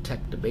is gonna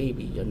protect the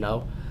baby.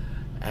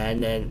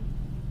 And then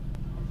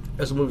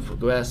as the movie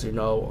progressed, you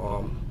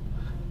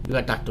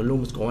got Dr.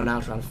 Loomis going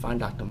out trying to find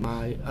Dr.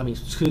 Myers.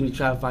 Trying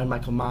to find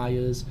Michael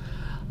Myers.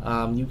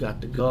 You got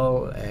the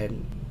girl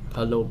and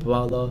her little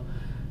brother.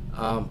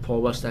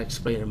 Paul Rudd started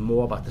explaining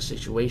more about the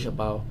situation,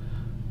 about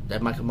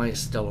that Michael Myers is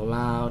still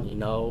around.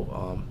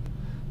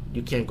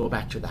 You can't go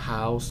back to the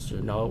house,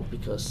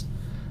 because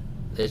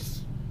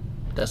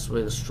that's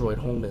where the destroyed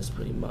home is,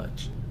 pretty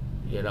much.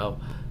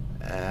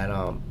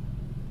 And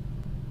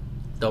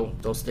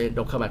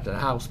don't come back to the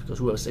house, because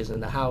whoever stays in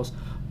the house,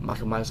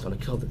 Michael Myers is gonna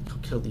kill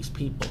these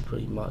people,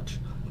 pretty much.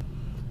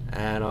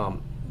 And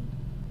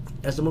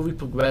as the movie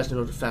progressed,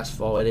 to fast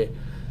forward it,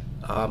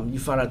 you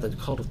find out that the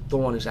Cult of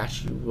Thorn is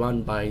actually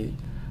run by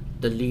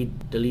the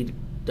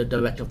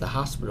director of the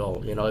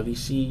hospital. If you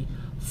see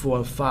 4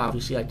 and 5,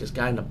 you see like this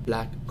guy in a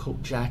black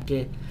coat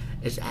jacket.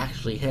 It's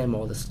actually him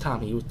all this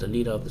time. He was the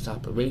leader of this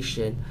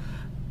operation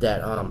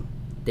that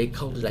they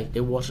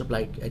worship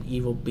like an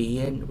evil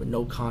being with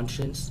no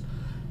conscience,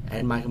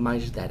 and Michael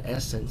Myers is that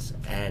essence.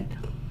 And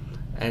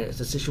as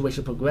the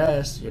situation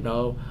progressed,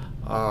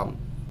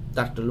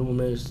 Dr.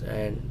 Loomis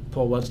and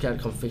Paul Rudd's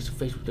character come face to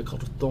face with the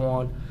Cult of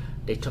Thorn.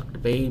 They took the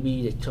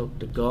baby, they took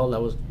the girl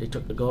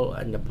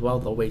and the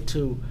brother away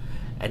too,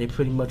 and they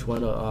pretty much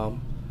want to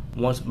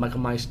once Michael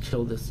Myers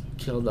killed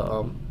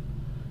the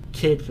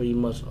kid, pretty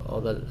much, or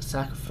the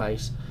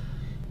sacrifice,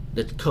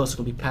 the curse is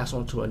gonna be passed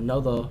on to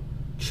another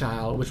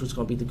child, which was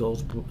gonna be the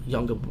girl's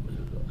younger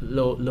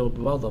little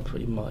brother,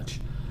 pretty much.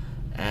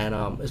 And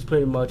it's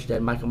pretty much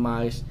that Michael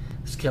Myers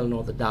is killing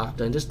all the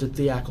doctor, and this is the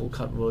theatrical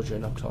cut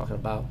version I'm talking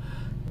about,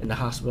 in the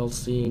hospital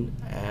scene.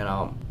 And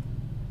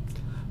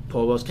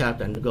Paul Rudd's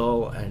character and the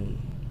girl and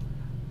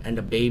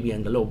the baby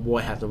and the little boy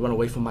have to run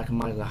away from Michael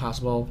Myers in the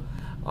hospital.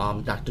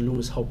 Dr.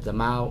 Loomis helped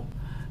them out.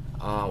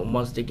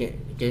 Once they get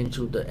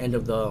into the end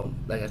of the,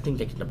 I think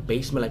like in the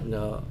basement, like in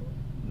the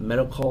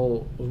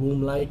medical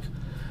room,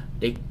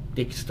 they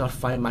start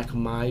fighting Michael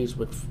Myers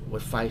with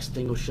fire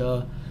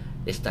extinguisher.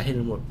 They start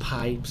hitting him with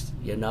pipes,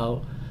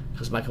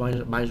 because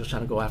Michael Myers was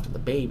trying to go after the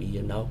baby,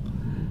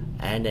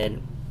 And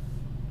then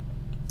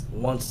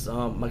once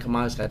Michael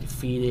Myers got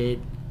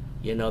defeated,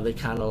 they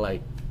kind of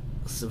like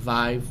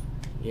survive,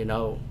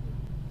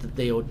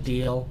 the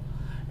ordeal,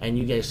 and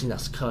you guys see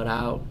that's cut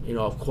out.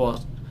 Of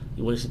course,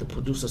 you want to see the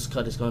producer's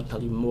cut. It's going to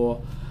tell you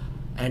more.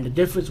 And the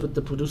difference with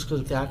the producer's cut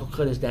and the theatrical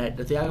cut is that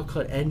the theatrical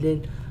cut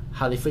ending,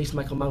 how they faced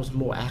Michael Myers, was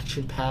more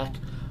action packed.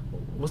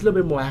 Was a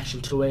little bit more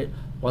action to it,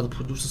 while the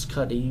producer's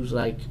cut, they use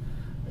like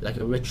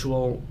a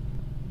ritual,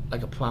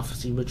 like a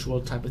prophecy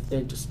ritual type of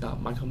thing to stop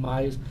Michael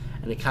Myers,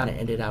 and it kind of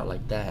ended out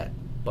like that.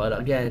 But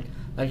again,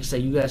 like I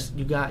said, you have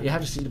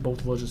to see the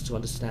both versions to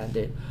understand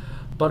it.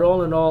 But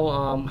all in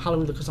all,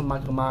 Halloween because of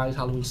Michael Myers,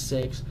 Halloween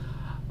 6,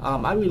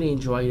 I really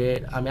enjoyed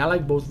it. I mean, I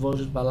like both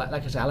versions, but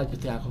like I said, I like the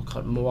theatrical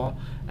cut more,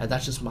 and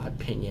that's just my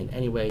opinion.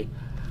 Anyway,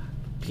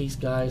 peace,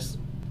 guys.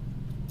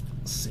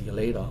 See you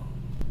later.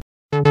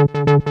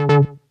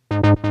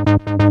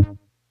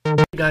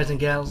 Hey guys and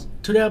gals,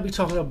 today I'll be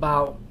talking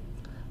about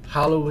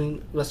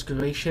Halloween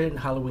Restoration,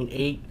 Halloween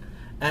 8.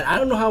 And I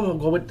don't know how I'm going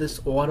to go with this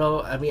order.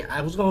 I mean,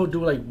 I was going to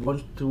do like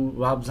 1 through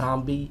Rob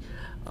Zombie.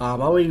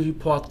 I'll review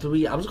part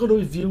 3. I was going to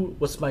review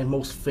what's my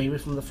most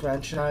favorite from the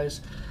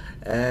franchise.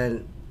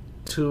 And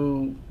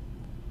to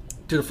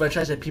to the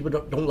franchise that people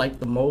don't like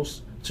the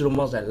most to the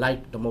ones that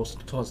like the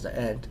most towards the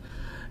end.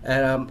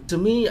 And to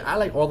me, I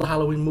like all the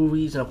Halloween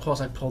movies, and of course,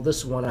 I pulled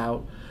this one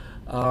out,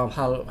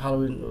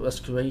 Halloween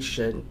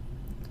Restoration,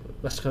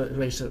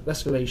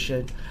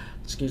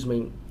 excuse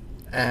me,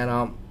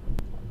 and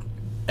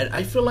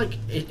I feel like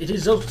it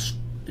deserves,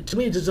 to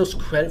me, it deserves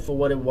credit for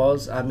what it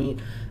was. I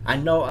mean, I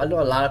know a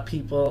lot of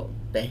people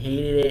that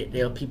hated it.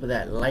 There are people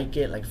that like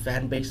it, like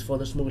fan base for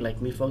this movie,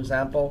 like me, for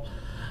example.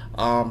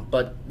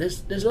 But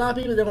there's a lot of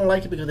people that don't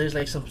like it because there's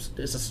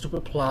a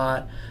stupid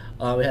plot.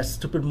 It has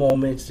stupid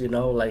moments,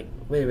 like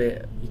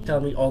wait, you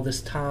tell me all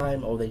this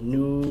time, or they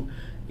knew,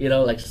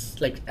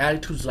 like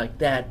attitudes like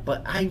that.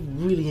 But I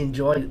really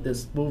enjoyed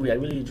this movie. I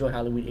really enjoyed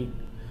Halloween 8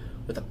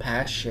 with a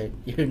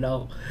passion,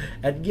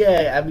 And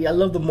yeah, I mean, I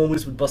love the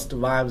moments with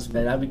Busta Rhymes,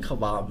 man. I mean,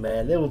 come on,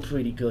 man, they were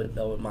pretty good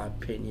though, in my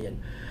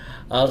opinion.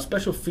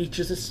 Special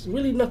features, it's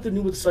really nothing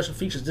new with the special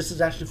features. This is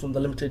actually from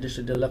the limited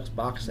edition deluxe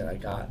box that I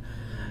got.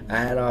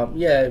 And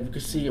yeah, you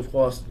can see, of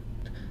course,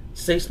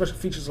 same special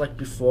features like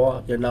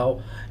before,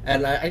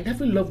 And I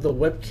definitely love the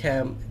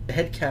webcam, the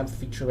head cam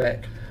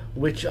featurette,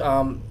 which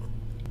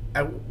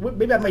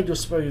maybe I might do a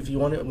spoiler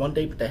review on it one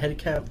day. But the head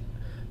cam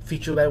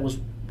featurette was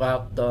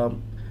about the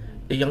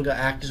younger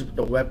actors with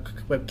the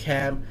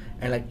webcam,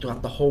 and like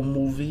throughout the whole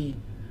movie,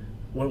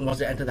 once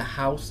they enter the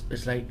house,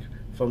 it's like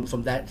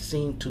from that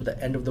scene to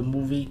the end of the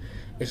movie,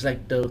 it's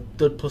like the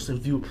third person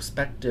view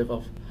perspective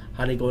of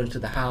how they go into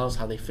the house,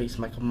 how they face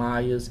Michael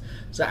Myers.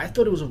 So I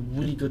thought it was a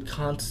really good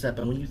concept,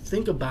 and when you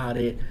think about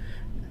it,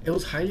 it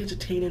was highly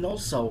entertaining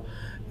also.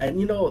 And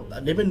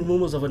there've been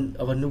rumors of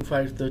a new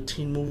Friday the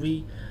 13th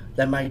movie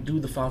that might do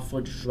the found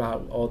footage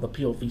route or the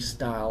POV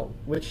style.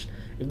 Which,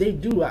 if they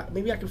do,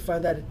 maybe I can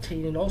find that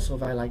entertaining also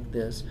if I like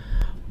this.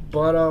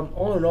 But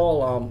all in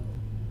all,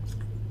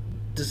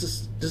 this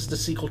is the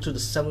sequel to the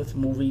seventh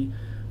movie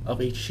of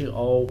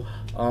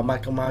H2O.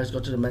 Michael Myers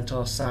goes to the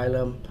mental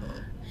asylum.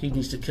 He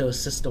needs to kill his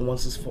sister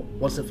once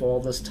and for all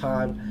this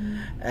time.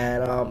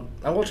 And I'm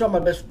gonna try my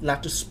best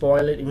not to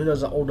spoil it, even though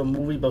it's an older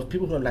movie. But if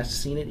people who have not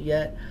seen it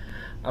yet,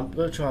 I'm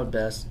gonna try my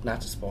best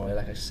not to spoil it,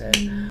 like I said.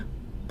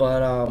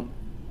 But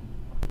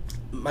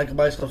Michael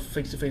Myers comes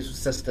face to face with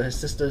sister. His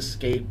sister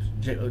escaped,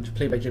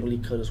 played by Jamie Lee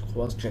Curtis, of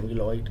course, Jamie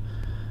Lloyd.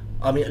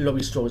 I mean,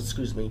 Laurie Strode,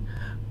 excuse me.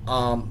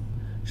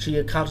 She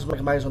encounters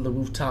Michael Myers on the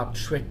rooftop,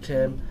 tricked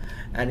him,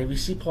 and if you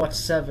see part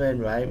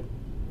 7, right?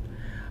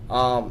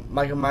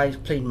 Michael Myers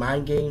played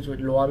mind games with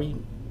Laurie,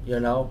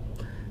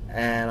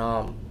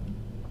 and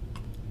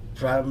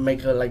try to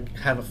make her like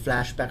have a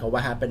flashback of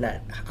what happened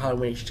at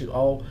Halloween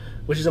H2O,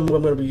 which is a movie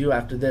I'm going to review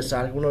after this. So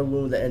I don't want to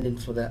ruin the ending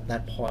for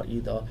that part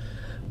either.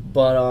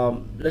 But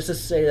let's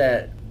just say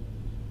that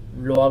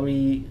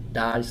Laurie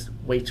dies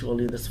way too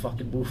early in this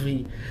fucking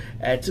movie,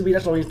 and to me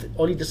that's the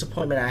only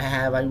disappointment I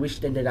have. I wish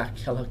they did not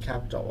kill her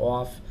character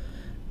off.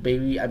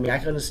 Baby, I mean, I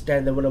can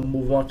understand they want to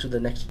move on to the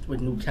next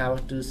with new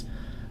characters,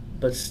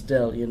 but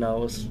still, it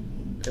was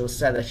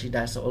sad that she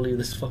died so early in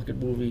this fucking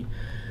movie.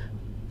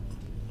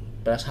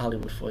 But that's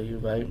Hollywood for you,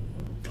 right?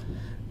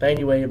 But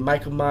anyway,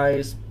 Michael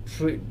Myers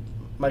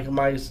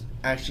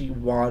actually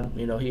won.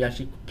 He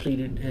actually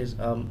completed his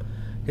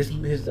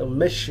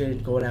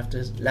mission going after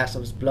his last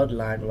of his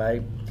bloodline,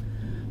 right?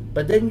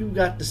 But then you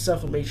got the son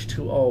from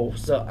H2O.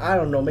 So I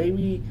don't know,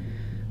 maybe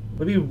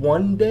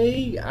one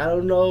day, I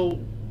don't know,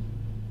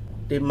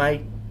 they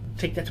might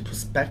take that to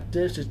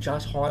perspective. Since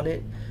Josh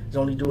Hartnett is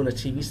only doing a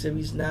TV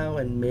series now,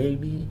 and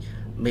maybe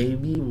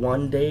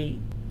one day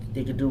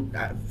they could do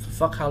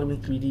fuck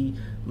Halloween 3D.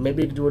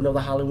 Maybe they could do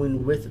another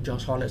Halloween with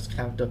Josh Hartnett's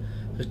character,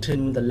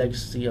 continuing the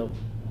legacy of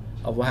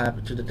what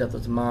happened to the death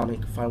of his mom,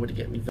 and find a way to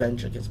get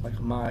revenge against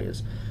Michael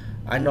Myers.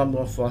 I know I'm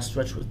going for a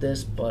stretch with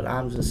this, but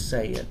I'm just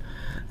saying.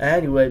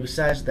 Anyway,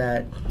 besides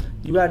that,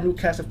 you got a new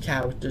cast of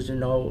characters,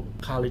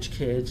 college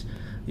kids.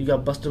 You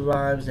got Busta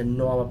Rhymes and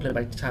Nora, played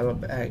by Tyra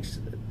Banks,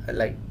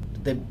 like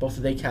both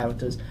of their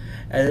characters,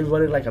 and they're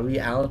running like a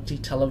reality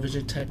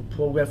television type of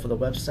program for the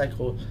website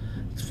called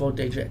For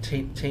Danger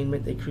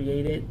Entertainment they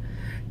created,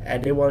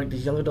 and they want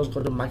these young adults to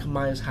go to Michael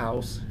Myers'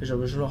 house, his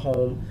original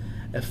home,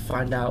 and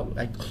find out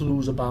like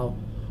clues about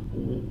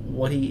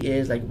what he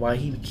is, like why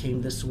he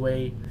became this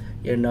way,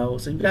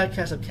 So you got a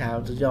cast of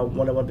characters,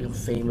 one that want to become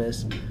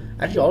famous.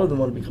 Actually, all of them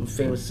want to become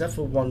famous except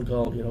for one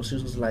girl. She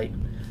was like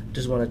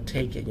just want to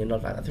take it,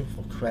 I think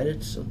for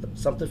credits or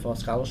something, for a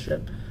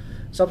scholarship,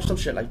 some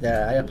shit like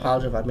that. I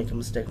apologize if I make a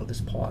mistake on this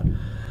part.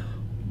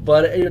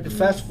 But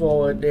fast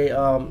forward, they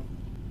gone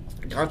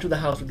to the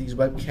house with these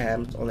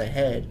webcams on their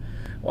head.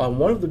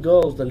 One of the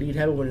girls, the lead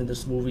heroine in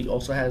this movie,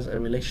 also has a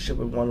relationship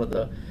with one of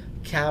the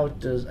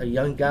characters, a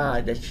young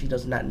guy that she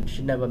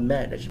never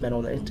met, that she met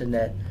on the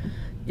internet.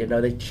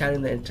 They chat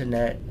on the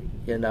internet,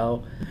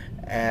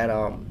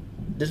 and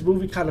this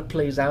movie kind of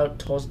plays out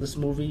towards this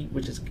movie,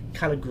 which is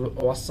kind of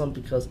awesome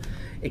because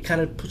it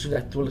kind of puts you in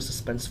that thriller,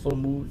 suspenseful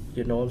mood.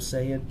 You know what I'm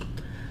saying?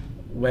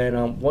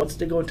 When once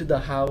they go into the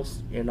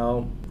house, and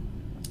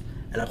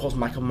of course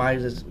Michael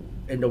Myers is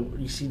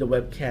you see the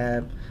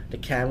webcam, the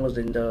cameras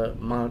in the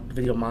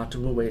video monitor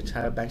room where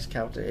Tyra Banks'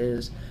 character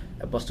is,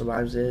 and Busta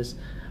Rhymes is.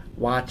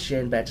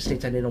 watching, but at the same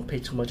time they don't pay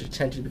too much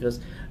attention because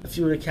a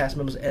few of the cast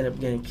members end up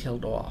getting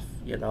killed off.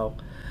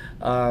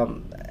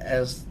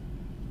 As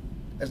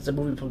the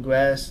movie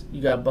progressed,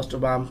 you got Buster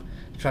Rhymes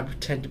trying to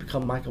pretend to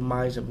become Michael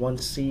Myers in one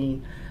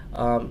scene.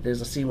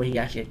 There's a scene where he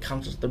actually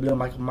encounters the real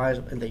Michael Myers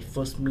in their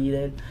first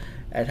meeting,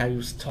 and how he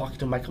was talking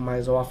to Michael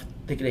Myers off,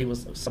 thinking that he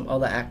was some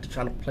other actor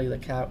trying to play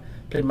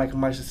Michael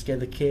Myers to scare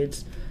the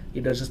kids,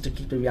 just to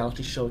keep the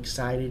reality show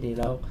excited.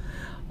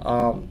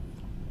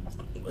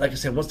 Like I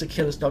said, once the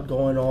killings start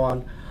going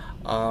on,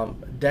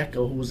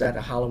 Decker, who's at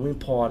a Halloween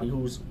party,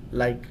 who's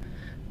like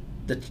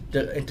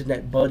the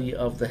internet buddy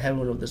of the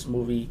heroine of this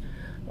movie,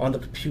 on the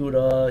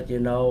computer,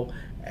 and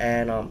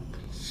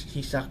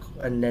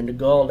and then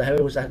the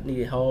heroine was that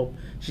needed help.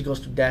 She goes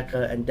to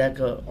Decker, and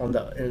Decker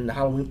in the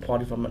Halloween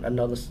party from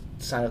another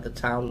side of the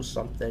town or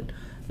something.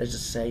 Let's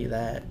just say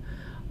that,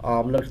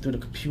 looking through the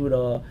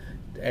computer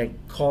and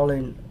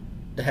calling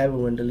the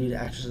heroine, the lead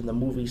actress in the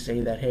movie,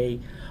 saying that, hey,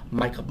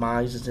 Michael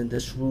Myers is in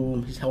this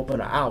room. He's helping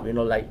her out.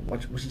 Like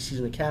what she sees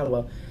in the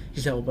camera,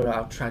 he's helping her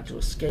out, trying to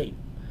escape.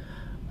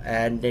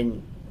 And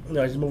then,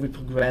 as the movie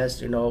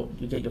progressed,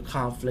 you get your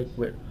conflict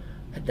with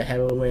the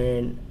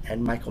heroine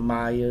and Michael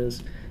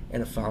Myers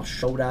in a final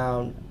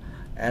showdown.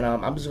 And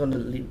I'm just going to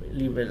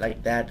leave it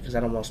like that because I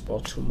don't want to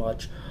spoil too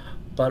much.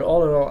 But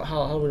all in all,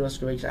 Halloween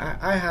Restoration,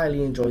 I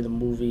highly enjoy the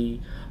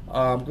movie.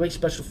 Great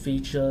special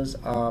features.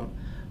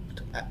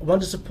 One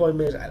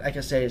disappointment is, like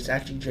I said, it's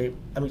actually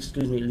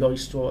Laurie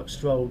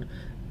Strode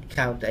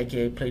character,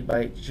 aka played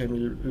by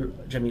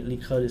Jamie Lee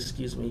Curtis.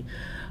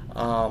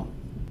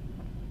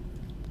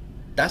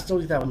 That's the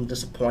only thing I'm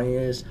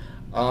disappointed is.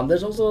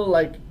 There's also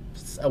like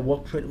a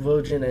work print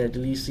version and a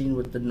delete scene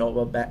with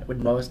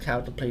Nora's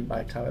character played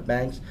by Tyra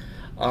Banks.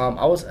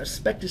 I was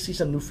expecting to see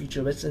some new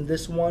featurettes in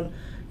this one,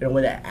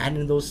 when they're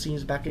adding those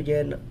scenes back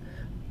again,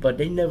 but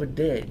they never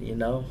did,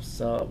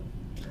 So,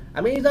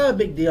 it's not a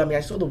big deal.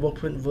 I saw the work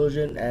print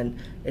version and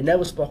it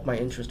never sparked my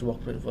interest. The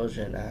work print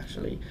version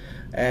actually,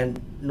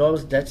 and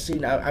Nora's death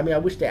scene. I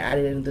wish they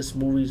added it in this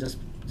movie just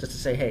to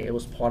say, hey, it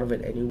was part of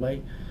it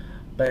anyway.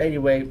 But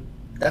anyway,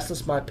 that's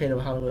just my opinion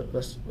of Halloween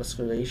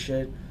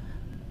Restoration.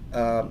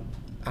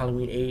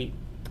 Halloween 8.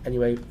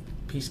 Anyway,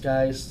 peace,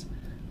 guys.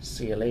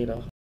 See you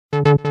later.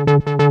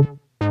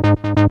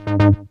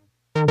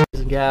 Guys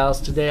and gals,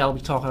 today I'll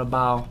be talking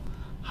about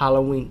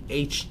Halloween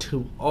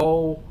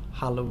H2O,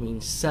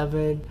 Halloween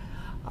 7.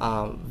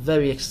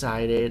 Very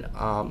excited.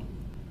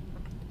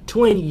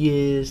 20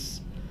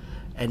 years,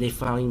 and they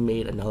finally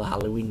made another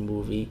Halloween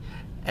movie.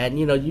 And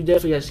you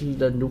definitely see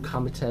the new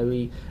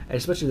commentary, and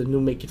especially the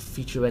new make it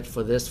featurette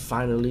for this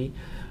finally.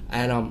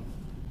 And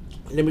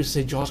let me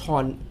say, Josh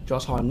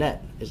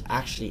Hartnett is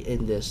actually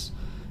in this,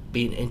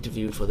 being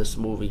interviewed for this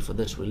movie, for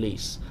this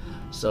release.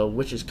 So,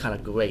 which is kind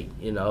of great,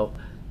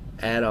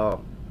 And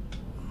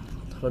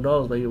who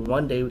knows, maybe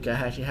one day we can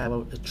actually have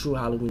a true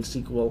Halloween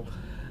sequel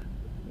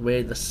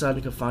where the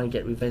son can finally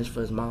get revenge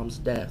for his mom's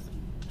death.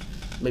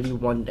 Maybe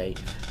one day.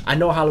 I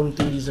know Halloween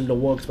 3 is in the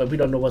works, but we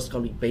don't know what's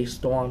going to be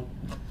based on.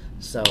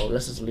 So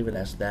let's just leave it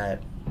as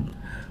that.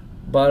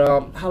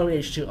 But Halloween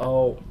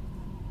H2O,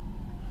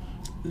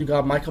 you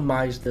got Michael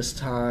Myers this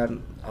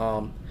time.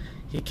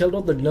 He killed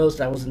all the nurse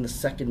that was in the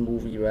second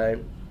movie, right?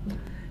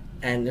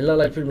 And it looked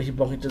like pretty much he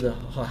broke into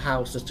her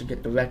house just to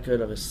get the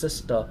record of his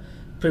sister,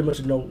 pretty much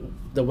to know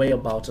the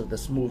whereabouts of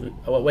this movie,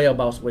 or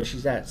whereabouts where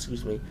she's at.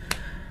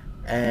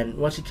 And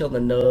once he killed the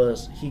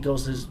nurse, he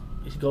goes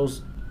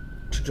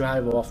to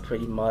drive off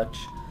pretty much,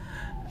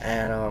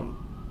 and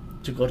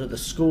to go to the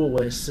school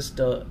where his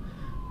sister,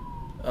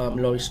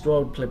 Laurie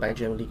Strode, played by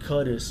Jamie Lee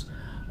Curtis,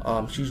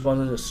 she's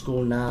running the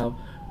school now,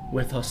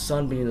 with her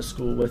son being in the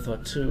school with her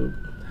too,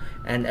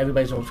 and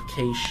everybody's on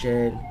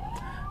vacation.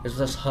 It's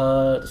just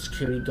her, the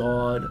security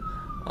guard,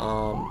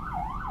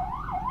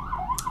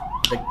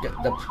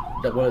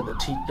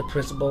 the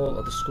principal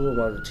of the school,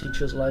 one of the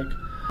teachers,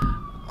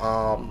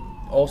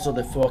 also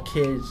the 4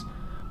 kids,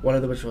 one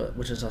of them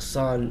which is her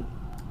son,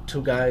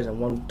 2 guys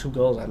and 2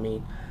 girls.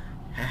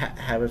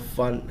 Having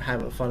fun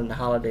in the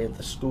holiday at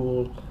the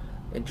school,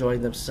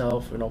 enjoying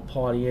themselves,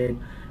 partying.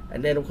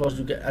 And then of course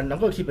and I'm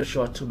gonna keep it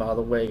short too, by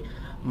the way.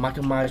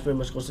 Michael Myers pretty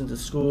much goes into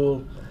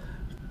school,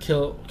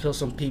 kill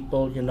some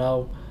people,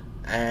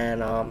 and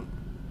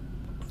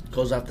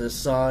goes after the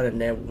son. And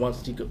then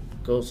once he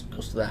goes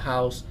to the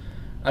house,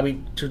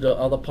 to the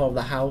other part of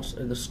the house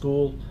in the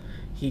school,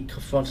 he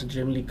confronts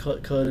Jamie Lee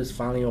Curtis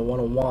finally on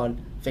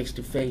one-on-one, face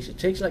to face. It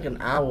takes like an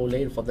hour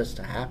later for this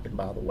to happen,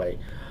 by the way.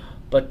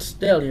 But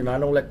still, I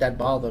don't let that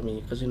bother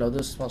me because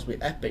this is supposed to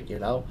be epic.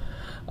 The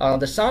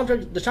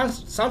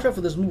soundtrack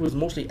for this movie was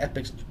mostly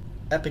epic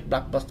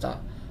blockbuster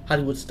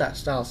Hollywood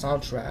style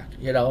soundtrack.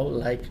 It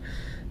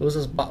was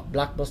this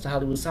blockbuster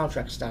Hollywood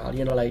soundtrack style.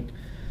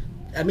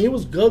 It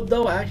was good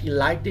though. I actually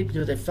liked it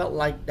because it felt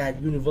like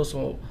that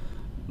Universal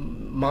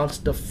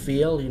monster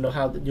feel.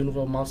 How the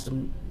Universal monster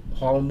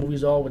horror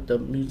movies are with the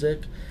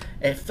music.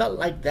 It felt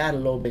like that a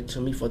little bit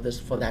to me for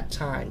that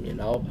time. And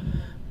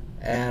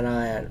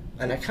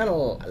I kind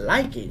of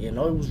like it. It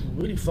was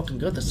really fucking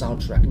good. The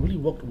soundtrack, it really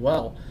worked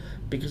well.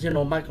 because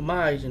Michael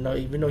Myers,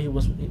 even though he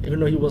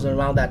wasn't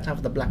around that time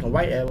for the black and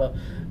white era,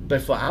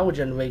 but for our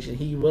generation,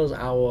 he was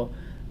our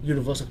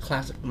universal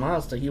classic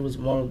monster. He was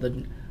one of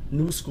the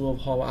new school of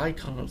horror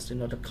icons,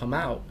 to come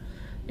out,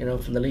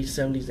 from the late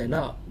 '70s and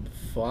up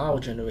for our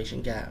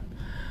generation gap.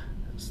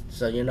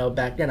 So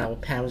back then our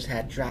parents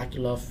had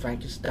Dracula,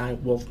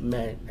 Frankenstein,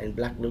 Wolfman, and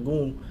Black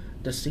Lagoon,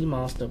 the sea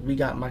monster. We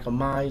got Michael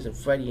Myers and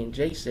Freddy and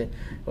Jason.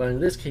 Well, in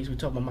this case, we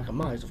talk about Michael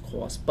Myers, of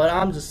course. But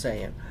I'm just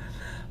saying.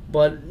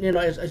 But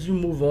as you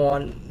move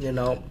on,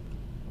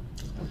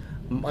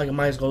 Michael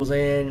Myers goes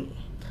in.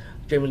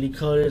 Jamie Lee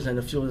Curtis and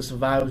a few of the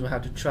survivors will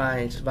have to try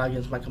and survive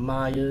against Michael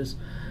Myers,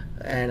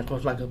 and of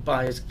course Michael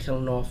Myers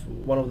killing off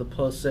one of the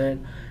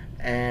person,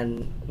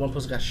 and one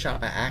person got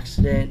shot by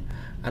accident.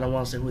 I don't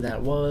want to say who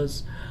that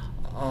was.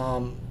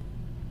 Um,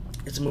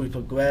 as the movie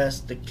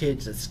progressed, the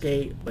kids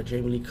escape, but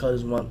Jamie Lee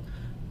Curtis want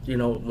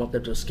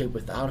them to escape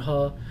without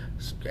her,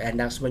 and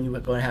that's when you are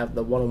going to have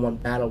the one-on-one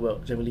battle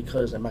with Jamie Lee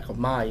Curtis and Michael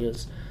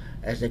Myers,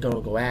 as they're going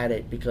to go at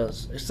it,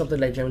 because it's something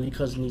that Jamie Lee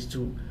Curtis needs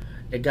to.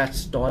 It got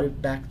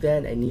started back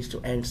then. It needs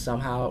to end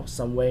somehow,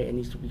 some way. It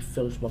needs to be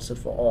finished once and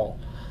for all.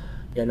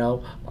 You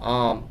know,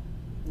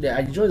 yeah,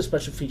 I enjoy the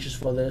special features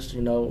for this.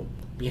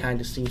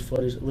 Behind the scenes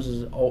footage. It was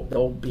the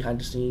old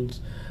behind the scenes.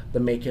 The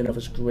making of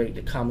it's great.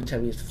 The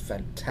commentary is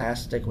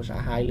fantastic, which I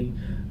highly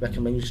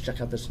recommend you to check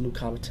out this new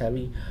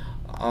commentary.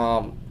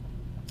 Um,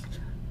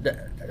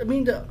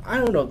 I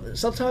don't know.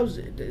 Sometimes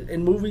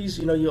in movies,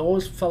 you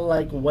always felt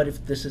like, what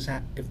if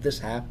if this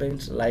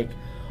happens? Like,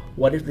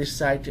 what if they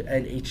decide to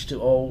end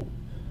H2O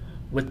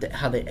with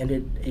how they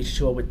ended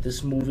H2O with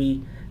this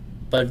movie?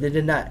 But if they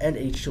did not end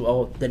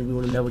H2O, then we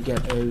will never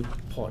get a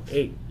part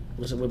 8,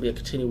 because it will be a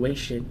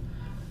continuation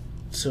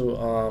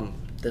to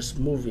this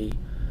movie.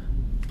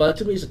 But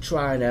to me, it's a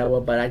try and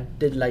error. But I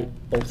did like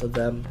both of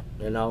them,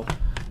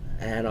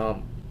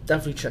 and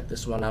definitely check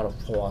this one out,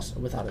 of course,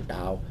 without a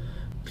doubt.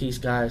 Peace,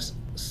 guys.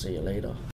 See you later.